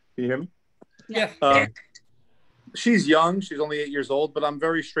you hear me? Yeah. She's young. She's only 8 years old, but I'm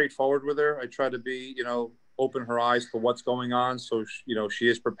very straightforward with her. I try to be, you know, open her eyes to what's going on. So, you know, she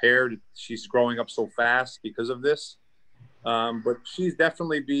is prepared. She's growing up so fast because of this. But she's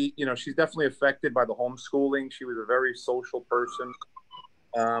definitely she's definitely affected by the homeschooling. She was a very social person.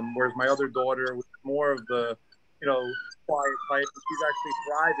 Whereas my other daughter was more of the, you know, quiet type. She's actually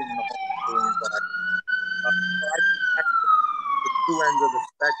thriving in the homeschooling environment. I think the two ends of the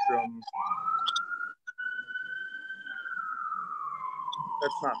spectrum.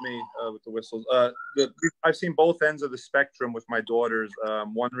 That's not me with the whistles. I've seen both ends of the spectrum with my daughters.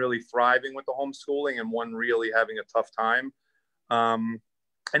 One really thriving with the homeschooling, and one really having a tough time. And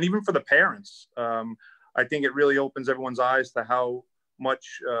even for the parents, I think it really opens everyone's eyes to how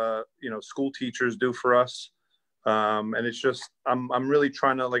much you know, school teachers do for us. And it's just, I'm really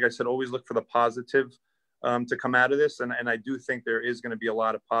trying to, like I said, always look for the positive to come out of this. And I do think there is going to be a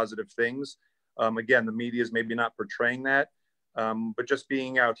lot of positive things. Again, the media is maybe not portraying that. But just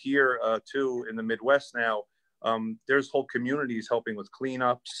being out here too in the Midwest now, there's whole communities helping with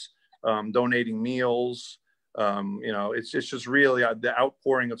cleanups, donating meals. You know, it's just really the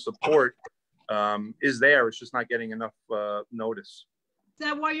outpouring of support is there. It's just not getting enough notice. Is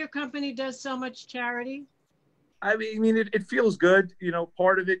that why your company does so much charity? I mean, it feels good. You know,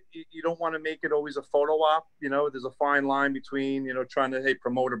 part of it, you don't want to make it always a photo op. You know, there's a fine line between, you know, trying to, hey,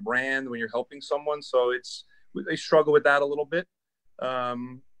 promote a brand when you're helping someone. So they struggle with that a little bit.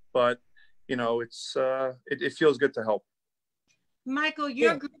 But, you know, it feels good to help. Michael,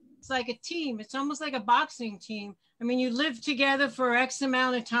 your group is like a team. It's almost like a boxing team. I mean, you live together for X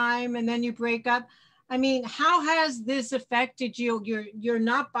amount of time and then you break up. I mean, how has this affected you? You're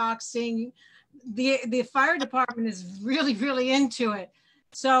not boxing. The fire department is really, really into it.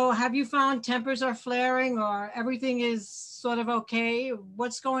 So have you found tempers are flaring or everything is sort of okay?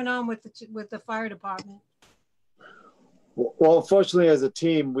 What's going on with the fire department? Well, unfortunately, as a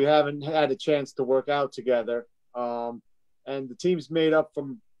team, we haven't had a chance to work out together. And the team's made up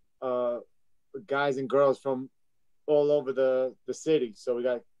from guys and girls from all over the city. So we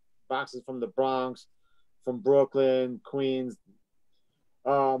got boxers from the Bronx, from Brooklyn, Queens.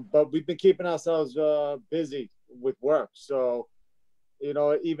 But we've been keeping ourselves busy with work. So, you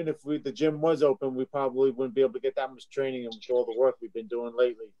know, even if the gym was open, we probably wouldn't be able to get that much training and all the work we've been doing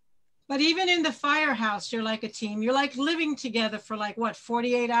lately. But even in the firehouse, you're like a team. You're like living together for like, what,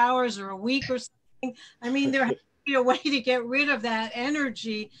 48 hours or a week or something? I mean, there has to be a way to get rid of that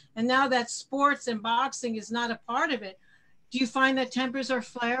energy. And now that sports and boxing is not a part of it, do you find that tempers are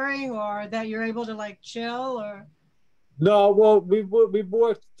flaring or that you're able to like chill or? No, well, we've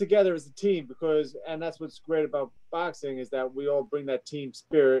worked together as a team and that's what's great about boxing is that we all bring that team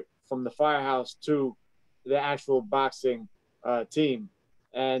spirit from the firehouse to the actual boxing team.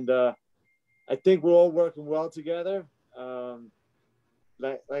 And I think we're all working well together.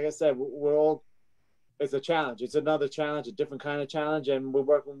 Like I said, it's a challenge. It's another challenge, a different kind of challenge, and we're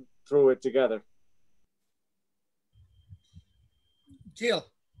working through it together. Jill,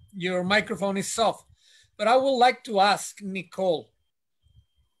 your microphone is soft. But I would like to ask Nicole,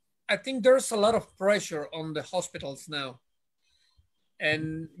 I think there's a lot of pressure on the hospitals now.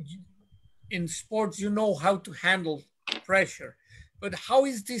 And in sports, you know how to handle pressure. But how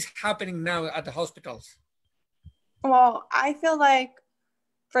is this happening now at the hospitals? Well, I feel like,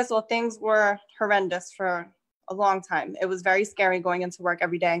 first of all, things were horrendous for a long time. It was very scary going into work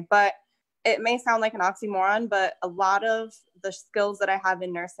every day. But it may sound like an oxymoron, but a lot of the skills that I have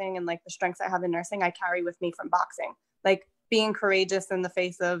in nursing and like the strengths I have in nursing, I carry with me from boxing. Like being courageous in the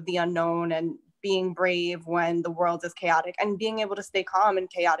face of the unknown and being brave when the world is chaotic and being able to stay calm in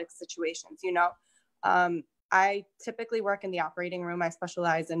chaotic situations, you know. I typically work in the operating room. I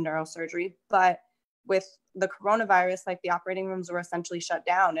specialize in neurosurgery, but with the coronavirus, like the operating rooms were essentially shut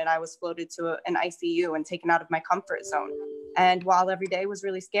down and I was floated to an ICU and taken out of my comfort zone. And while every day was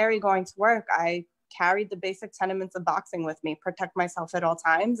really scary going to work, I carried the basic tenements of boxing with me, protect myself at all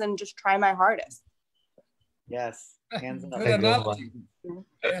times and just try my hardest. Yes, hands up. Good analogy.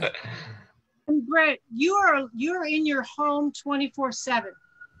 Yeah. And Brett, you're in your home 24/7.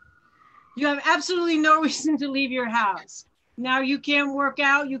 You have absolutely no reason to leave your house. Now you can't work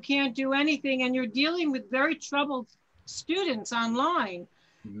out, you can't do anything, and you're dealing with very troubled students online.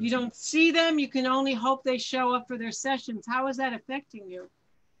 You don't see them, you can only hope they show up for their sessions. How is that affecting you?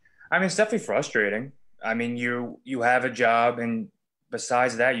 I mean, it's definitely frustrating. I mean, you have a job, and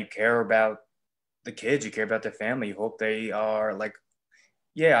besides that, you care about the kids, you care about their family. You hope they are like,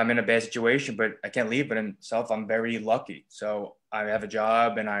 yeah, I'm in a bad situation, but I can't leave. But in itself, I'm very lucky. So I have a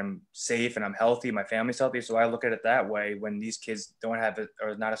job and I'm safe and I'm healthy. My family's healthy. So I look at it that way when these kids don't have it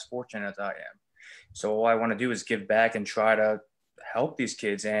or not as fortunate as I am. So all I want to do is give back and try to help these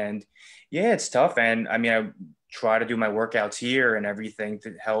kids. And yeah, it's tough. And I mean, I try to do my workouts here and everything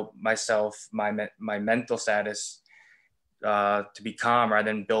to help myself, my mental status to be calm rather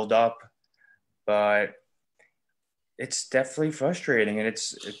than build up. But it's definitely frustrating and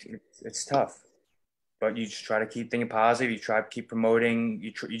it's tough. But you just try to keep thinking positive. You try to keep promoting.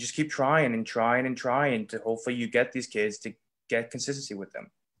 You just keep trying and trying and trying to hopefully you get these kids to get consistency with them.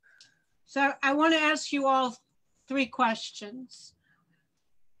 So I want to ask you all 3 questions.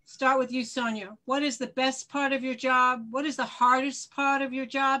 Start with you, Sonia. What is the best part of your job? What is the hardest part of your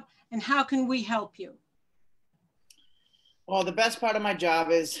job? And how can we help you? Well, the best part of my job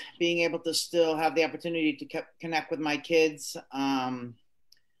is being able to still have the opportunity to connect with my kids.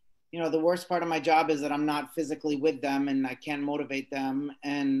 You know, the worst part of my job is that I'm not physically with them and I can't motivate them.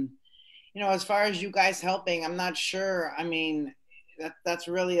 And, you know, as far as you guys helping, I'm not sure. I mean, that's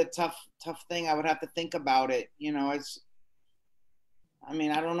really a tough thing. I would have to think about it. You know, I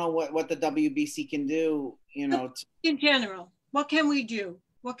mean, I don't know what the WBC can do, you know. In general, what can we do?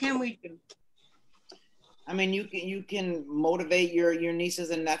 What can we do? I mean, you can motivate your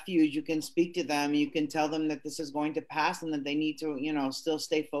nieces and nephews. You can speak to them. You can tell them that this is going to pass and that they need to, you know, still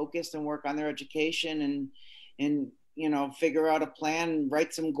stay focused and work on their education and you know, figure out a plan,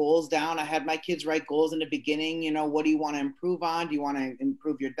 write some goals down. I had my kids write goals in the beginning. You know, what do you want to improve on? Do you want to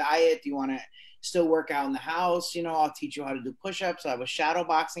improve your diet? Do you want to still work out in the house? You know, I'll teach you how to do push-ups. I was shadow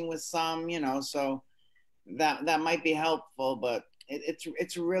boxing with some, you know, so that might be helpful, but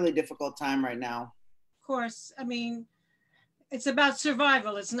it's a really difficult time right now. Of course, I mean, it's about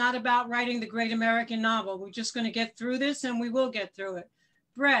survival. It's not about writing the great American novel. We're just going to get through this, and we will get through it.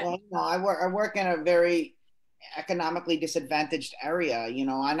 Brett. Well, no, I work in a very economically disadvantaged area, you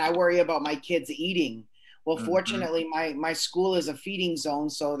know, and I worry about my kids eating. Well, fortunately, my school is a feeding zone,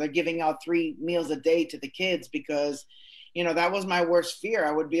 so they're giving out 3 meals a day to the kids because, you know, that was my worst fear.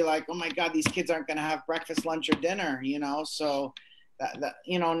 I would be like, oh my God, these kids aren't going to have breakfast, lunch, or dinner, you know, so that,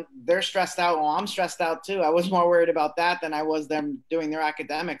 you know, they're stressed out. Well, I'm stressed out too. I was more worried about that than I was them doing their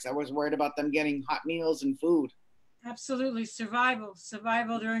academics. I was worried about them getting hot meals and food. Absolutely. Survival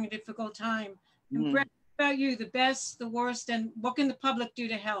during a difficult time. And Brett, what about you? The best, the worst, and what can the public do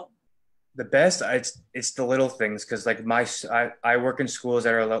to help? The best, it's the little things, because like I work in schools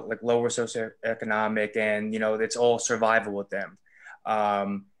that are like lower socioeconomic, and you know, it's all survival with them.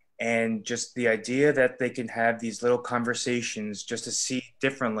 And just the idea that they can have these little conversations just to see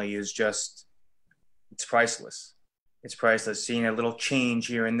differently is just, it's priceless. It's priceless. Seeing a little change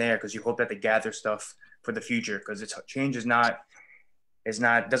here and there, because you hope that they gather stuff for the future, because change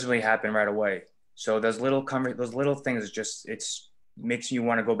doesn't really happen right away. So those little things, just, it's makes you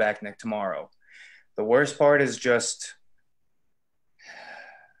want to go back tomorrow. The worst part is just,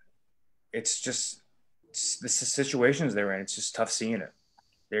 the situations they're in. It's just tough seeing it.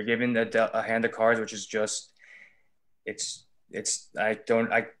 They're given a hand of cards, which is just, I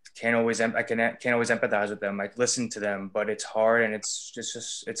can't always empathize with them. I listen to them, but it's hard, and it's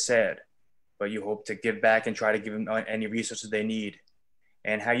it's sad. But you hope to give back and try to give them any resources they need.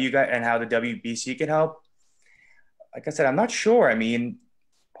 And how the WBC can help, like I said, I'm not sure. I mean,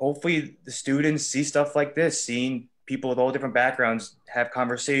 hopefully the students see stuff like this, seeing people with all different backgrounds have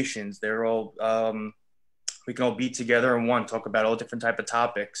conversations. They're all, we can all be together in one, talk about all different type of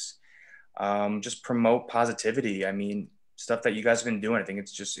topics, just promote positivity. I mean, stuff that you guys have been doing, I think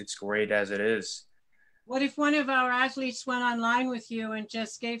it's great as it is. What if one of our athletes went online with you and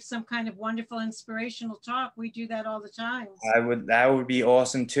just gave some kind of wonderful inspirational talk? We do that all the time. That would be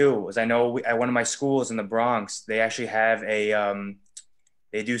awesome too. As I know, at one of my schools in the Bronx, they actually have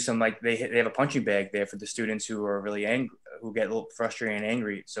they do some, like, they have a punching bag there for the students who are really angry, who get a little frustrated and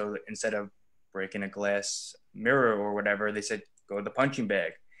angry. So instead of breaking a glass mirror or whatever, they said, go to the punching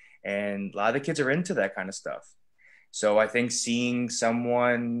bag. And a lot of the kids are into that kind of stuff. So I think seeing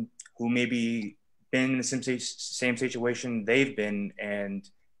someone who maybe been in the same situation they've been and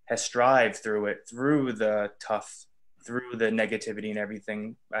has strived through it, through the negativity and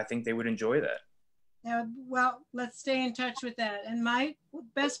everything, I think they would enjoy that. Yeah, well, let's stay in touch with that. And Mike,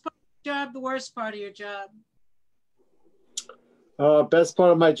 best part of your job, the worst part of your job? Best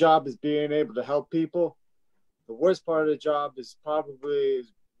part of my job is being able to help people. The worst part of the job is probably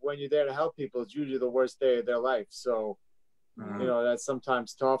when you're there to help people. It's usually the worst day of their life. So, you know, that's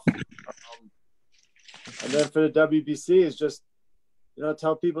sometimes tough. And then for the WBC is just, you know,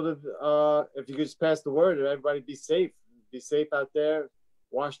 tell people to, if you could just pass the word, everybody be safe out there,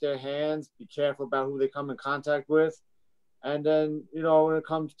 wash their hands, be careful about who they come in contact with. And then, you know, when it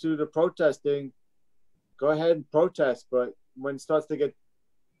comes to the protesting, go ahead and protest. But when it starts to get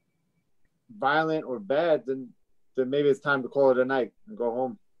violent or bad, then maybe it's time to call it a night and go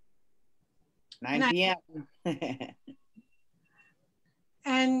home. 9 p.m.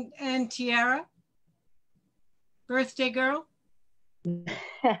 And Tiara? Birthday girl?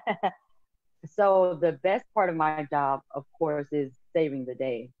 So the best part of my job, of course, is saving the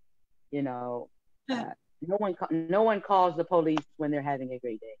day. You know, no one calls the police when they're having a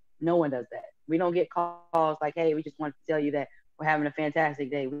great day. No one does that. We don't get calls like, hey, we just want to tell you that we're having a fantastic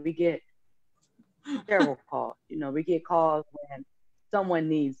day. We get terrible calls. You know, we get calls when someone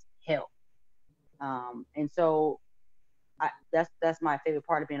needs help. And so that's my favorite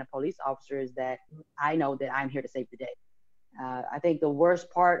part of being a police officer, is that I know that I'm here to save the day. I think the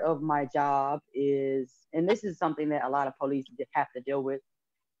worst part of my job is, and this is something that a lot of police have to deal with,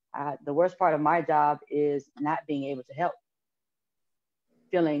 the worst part of my job is not being able to help.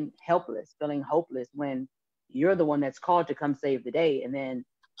 Feeling helpless, feeling hopeless when you're the one that's called to come save the day, and then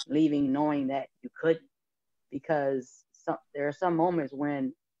leaving knowing that you couldn't, because there are some moments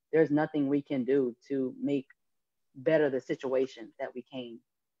when there's nothing we can do to make better the situation that we came.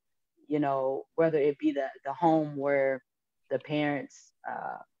 You know, whether it be the home where the parents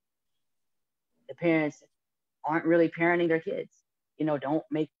aren't really parenting their kids. You know, don't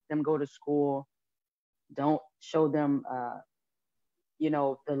make them go to school. Don't show them, you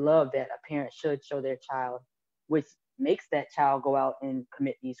know, the love that a parent should show their child, which makes that child go out and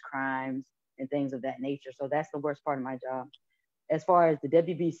commit these crimes and things of that nature. So that's the worst part of my job. As far as the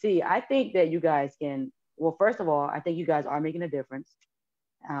WBC, I think that you guys can, well, first of all, I think you guys are making a difference.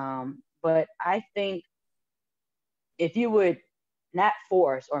 But I think if you would not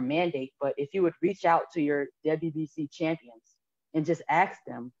force or mandate, but if you would reach out to your WBC champions and just ask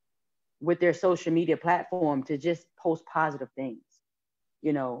them with their social media platform to just post positive things.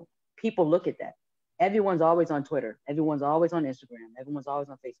 You know, people look at that. Everyone's always on Twitter. Everyone's always on Instagram. Everyone's always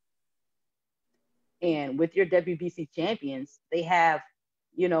on Facebook. And with your WBC champions, they have,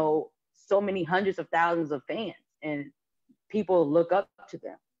 you know, so many hundreds of thousands of fans, and people look up to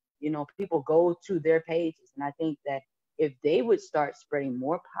them. You know, people go to their pages. And I think that if they would start spreading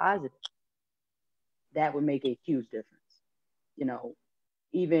more positive, that would make a huge difference. You know,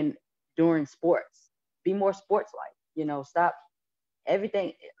 even during sports, be more sports-like, you know, stop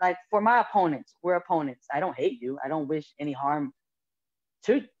everything. Like for my opponents, we're opponents. I don't hate you. I don't wish any harm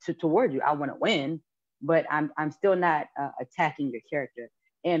toward you. I want to win, but I'm still not attacking your character.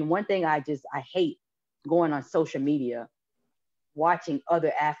 And one thing I hate going on social media, watching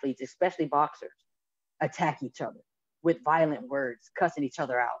other athletes, especially boxers, attack each other with violent words, cussing each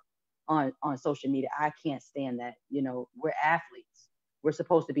other out on social media. I can't stand that. You know, we're athletes. We're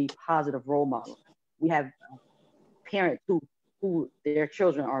supposed to be positive role models. We have parents who their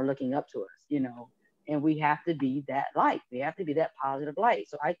children are looking up to us, you know, and we have to be that light. We have to be that positive light.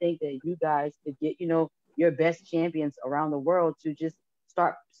 So I think that you guys could get, you know, your best champions around the world to just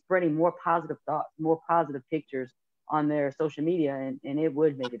start spreading more positive thoughts, more positive pictures on their social media, and it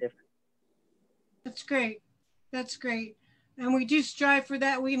would make a difference. That's great. That's great. And we do strive for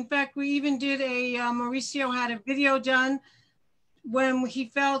that. In fact, we even did Mauricio had a video done when he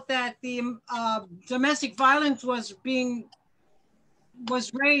felt that the domestic violence was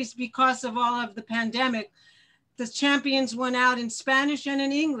raised because of all of the pandemic. The champions went out in Spanish and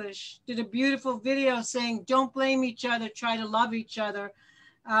in English, did a beautiful video saying, don't blame each other, try to love each other.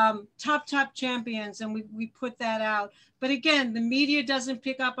 Top champions, and we put that out. But again, the media doesn't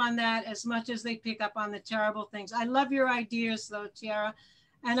pick up on that as much as they pick up on the terrible things. I love your ideas though, Tiara,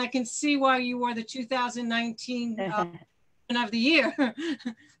 and I can see why you were the 2019 of the year.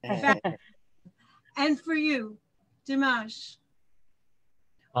 And for you, Dimash?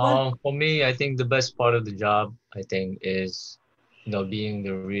 For me, I think the best part of the job, I think, is, you know, being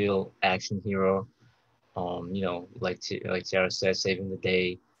the real action hero. You know, like Tiara said, saving the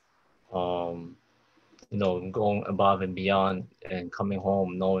day, you know, going above and beyond and coming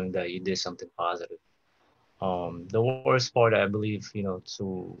home knowing that you did something positive. The worst part, I believe, you know,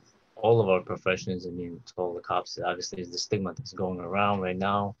 to all of our professions, I mean, to all the cops, obviously, is the stigma that's going around right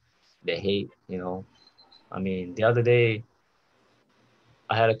now, the hate, you know. I mean, the other day,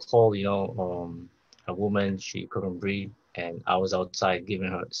 I had a call, you know, a woman, she couldn't breathe, and I was outside giving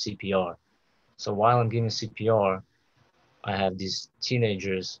her CPR. So while I'm giving CPR, I have these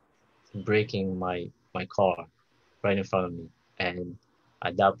teenagers breaking my car right in front of me. And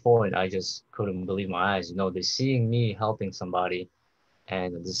at that point, I just couldn't believe my eyes. You know, they're seeing me helping somebody,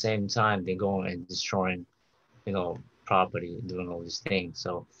 and at the same time, they're going and destroying, you know, property, doing all these things.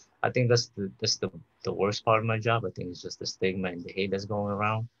 So I think that's the worst part of my job. I think it's just the stigma and the hate that's going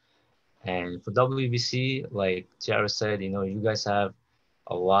around. And for WBC, like Tiara said, you know, you guys have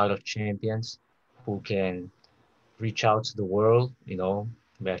a lot of champions who can reach out to the world. You know,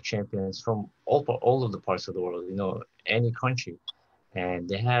 we have champions from all of the parts of the world, you know, any country, and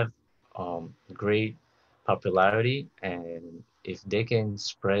they have great popularity. And if they can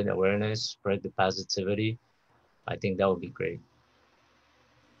spread awareness, spread the positivity, I think that would be great.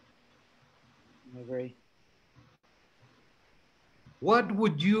 I agree. What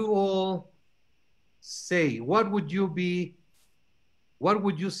would you all say? What would you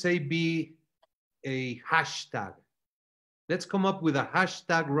say be a hashtag? Let's come up with a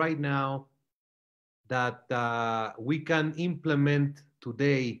hashtag right now that we can implement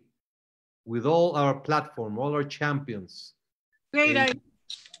today with all our platform, all our champions. Great idea.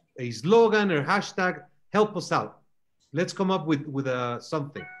 A slogan or hashtag, help us out. Let's come up with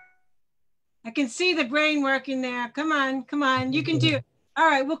something. I can see the brain working there. Come on, you can do it. All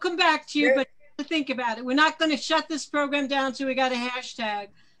right, we'll come back to you, but think about it. We're not going to shut this program down till we got a hashtag.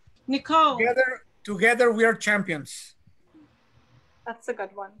 Nicole. Together we are champions. That's a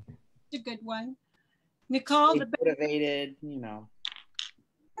good one. It's a good one. Nicole, Stay motivated, you know.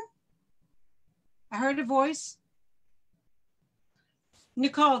 I heard a voice.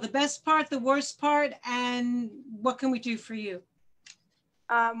 Nicole, the best part, the worst part, and what can we do for you?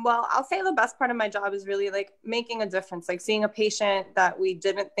 Well, I'll say the best part of my job is really like making a difference, like seeing a patient that we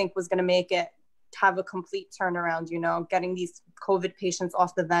didn't think was going to make it have a complete turnaround, you know, getting these COVID patients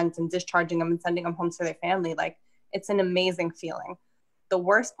off the vent and discharging them and sending them home to their family. Like, it's an amazing feeling. The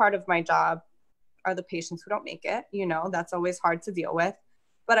worst part of my job are the patients who don't make it, you know, that's always hard to deal with.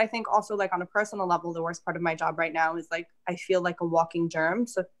 But I think also, like, on a personal level, the worst part of my job right now is like I feel like a walking germ.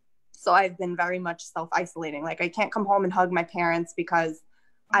 So I've been very much self-isolating. Like, I can't come home and hug my parents because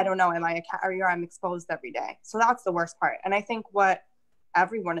I don't know, am I a carrier? I'm exposed every day. So that's the worst part. And I think what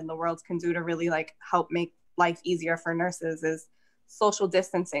everyone in the world can do to really like help make life easier for nurses is social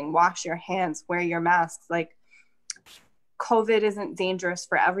distancing, wash your hands, wear your masks. Like, COVID isn't dangerous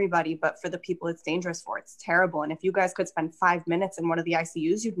for everybody, but for the people it's dangerous for, it's terrible. And if you guys could spend 5 minutes in one of the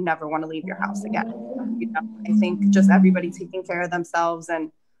ICUs, you'd never want to leave your house again. You know, I think just everybody taking care of themselves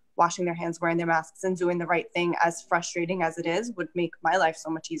and washing their hands, wearing their masks, and doing the right thing, as frustrating as it is, would make my life so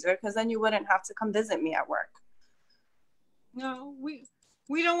much easier, because then you wouldn't have to come visit me at work. No, we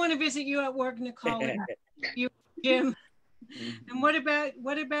don't want to visit you at work, Nicole. You, Jim. And what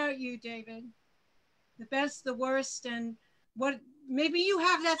about you, David? The best, the worst, and what? Maybe you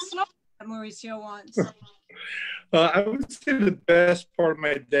have that slogan that Mauricio wants. I would say the best part of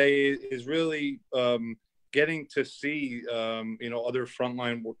my day is really getting to see, you know, other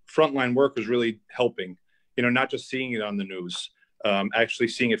frontline workers really helping. You know, not just seeing it on the news, actually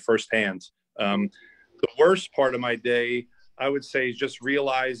seeing it firsthand. The worst part of my day, I would say, is just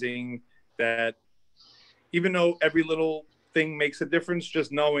realizing that even though every little thing makes a difference,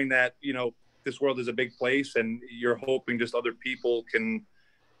 just knowing that, you know, this world is a big place and you're hoping just other people can,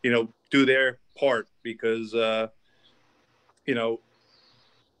 you know, do their part, because, you know,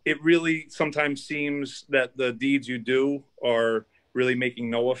 it really sometimes seems that the deeds you do are really making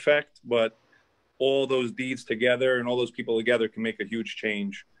no effect, but all those deeds together and all those people together can make a huge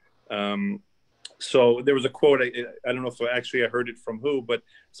change. So there was a quote, I don't know if actually I heard it from who, but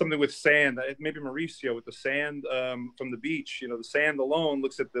something with sand, maybe Mauricio, with the sand from the beach. You know, the sand alone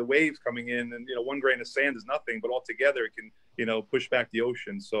looks at the waves coming in, and, you know, one grain of sand is nothing, but all together it can, you know, push back the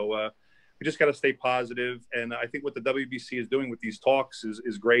ocean. So we just got to stay positive. And I think what the WBC is doing with these talks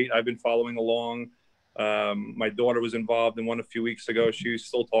is great. I've been following along. My daughter was involved in one a few weeks ago. She was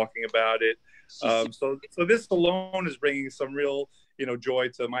still talking about it. So this alone is bringing some real, you know, joy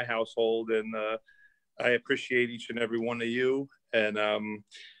to my household, and I appreciate each and every one of you, and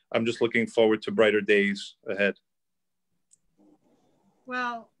I'm just looking forward to brighter days ahead.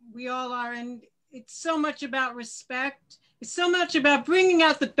 Well, we all are, and it's so much about respect. It's so much about bringing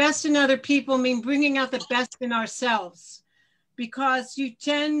out the best in other people, bringing out the best in ourselves, because you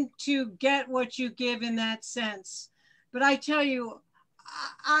tend to get what you give in that sense. But I tell you,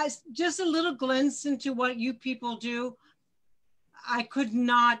 I just a little glimpse into what you people do. I could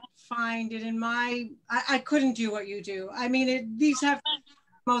not find it in I couldn't do what you do. I mean, these have to be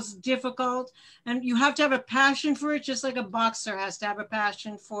the most difficult, and you have to have a passion for it, just like a boxer has to have a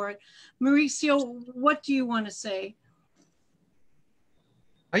passion for it. Mauricio, what do you want to say?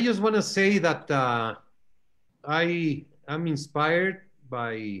 I just want to say that I am inspired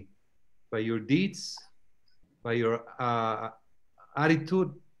by your deeds, by your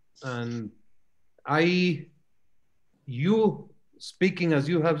attitude, and you speaking as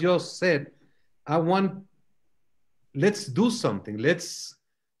you have just said, let's do something. Let's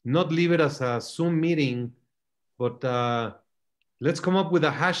not leave it as a Zoom meeting, but let's come up with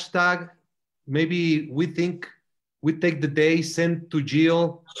a hashtag. Maybe we take the day, send to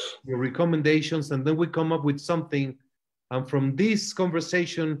Jill your recommendations, and then we come up with something. And from this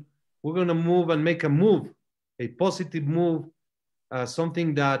conversation, we're going to move and make a move, a positive move,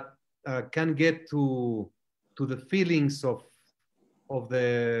 something that can get to the feelings of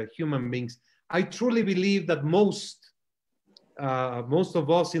the human beings. I truly believe that most of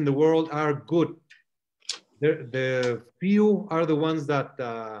us in the world are good. The few are the ones that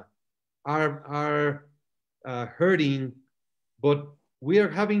are hurting, but we are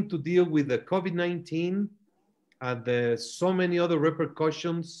having to deal with the COVID-19 and so many other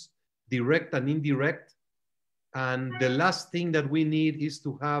repercussions, direct and indirect. And the last thing that we need is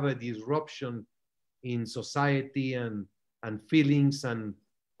to have a disruption in society and feelings, and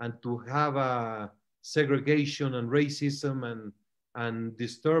to have a segregation and racism and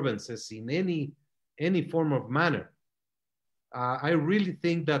disturbances in any form of manner. I really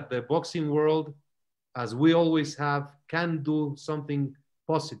think that the boxing world as we always have, can do something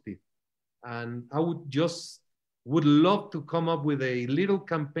positive. And I would love to come up with a little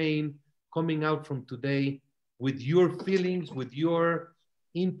campaign coming out from today with your feelings, with your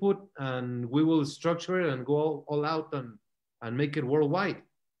input, and we will structure it and go all out and make it worldwide.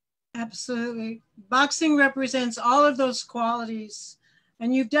 Absolutely. Boxing represents all of those qualities,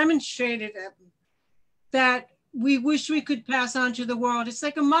 and you've demonstrated it, that we wish we could pass on to the world. It's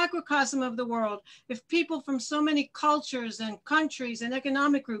like a microcosm of the world. If people from so many cultures and countries and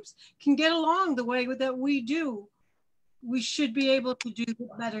economic groups can get along the way that we do, we should be able to do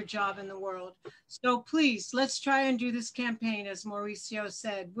a better job in the world. So please, let's try and do this campaign, as Mauricio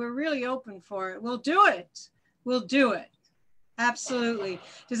said. We're really open for it. We'll do it. We'll do it. Absolutely.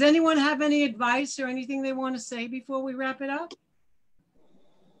 Does anyone have any advice or anything they want to say before we wrap it up?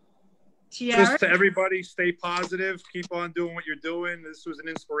 Tiara? Just to everybody, stay positive. Keep on doing what you're doing. This was an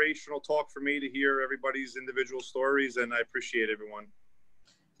inspirational talk for me to hear everybody's individual stories, and I appreciate everyone.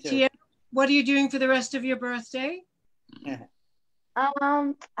 Tiara, what are you doing for the rest of your birthday?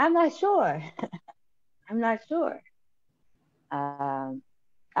 I'm not sure. I'm not sure.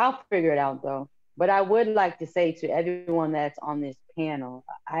 I'll figure it out though. But I would like to say to everyone that's on this panel,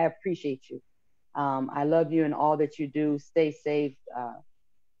 I appreciate you. I love you and all that you do. Stay safe.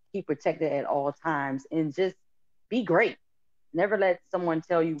 Keep protected at all times, and just be great. Never let someone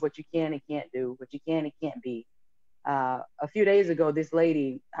tell you what you can and can't do, what you can and can't be. A few days ago, this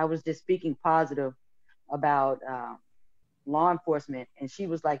lady, I was just speaking positive about law enforcement, and she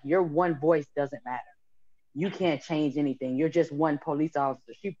was like, your one voice doesn't matter. You can't change anything. You're just one police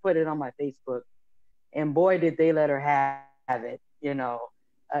officer. She put it on my Facebook, and boy, did they let her have it. You know,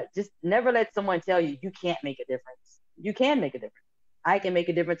 just never let someone tell you you can't make a difference. You can make a difference. I can make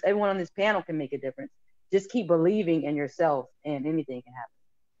a difference. Everyone on this panel can make a difference. Just keep believing in yourself, and anything can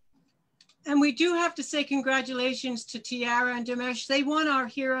happen. And we do have to say congratulations to Tiara and Dinesh. They won our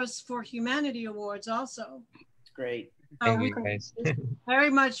Heroes for Humanity Awards also. Great. Thank you, guys.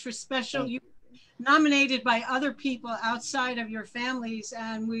 Very much for special. You nominated by other people outside of your families,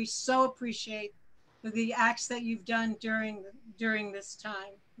 and we so appreciate the acts that you've done during this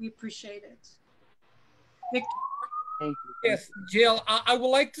time. We appreciate it. Victor? Thank you. Yes, Jill, I would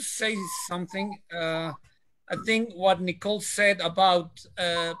like to say something. I think what Nicole said about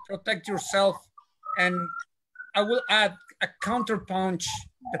protect yourself, and I will add a counterpunch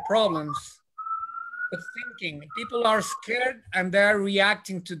the problems. But thinking, people are scared and they're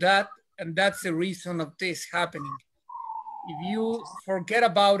reacting to that, and that's the reason of this happening. If you forget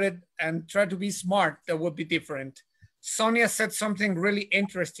about it and try to be smart, that would be different. Sonia said something really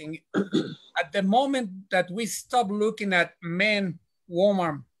interesting. At the moment that we stop looking at men,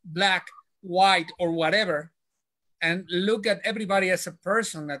 woman, black, white, or whatever, and look at everybody as a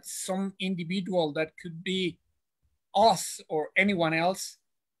person, as some individual that could be us or anyone else,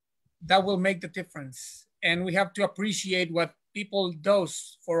 that will make the difference. And we have to appreciate what people do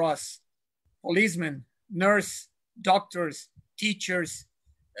for us. Policemen, nurse, doctors, teachers,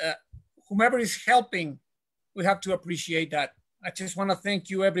 whomever is helping, we have to appreciate that. I just want to thank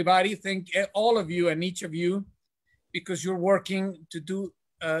you, everybody. Thank all of you and each of you, because you're working to do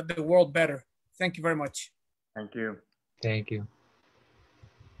the world better. Thank you very much. Thank you. Thank you.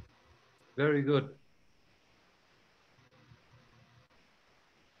 Very good.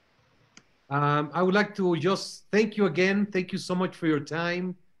 I would like to just thank you again. Thank you so much for your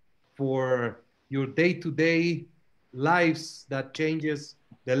time, for your day-to-day lives that changes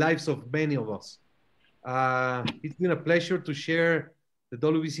the lives of many of us. It's been a pleasure to share the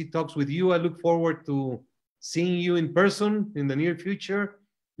WBC Talks with you. I look forward to seeing you in person in the near future.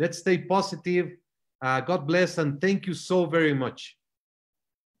 Let's stay positive. God bless, and thank you so very much.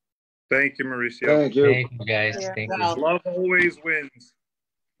 Thank you, Mauricio. Thank you. Thank you, guys. Thank you. Love always wins.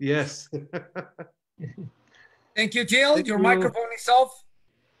 Yes. Thank you, Jill. Thank Your you. microphone is off.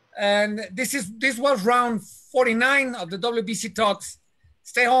 And this was round 49 of the WBC Talks.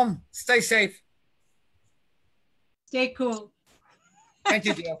 Stay home, stay safe. Stay cool. Thank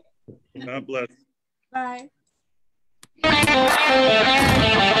you, Jill. God bless. Bye.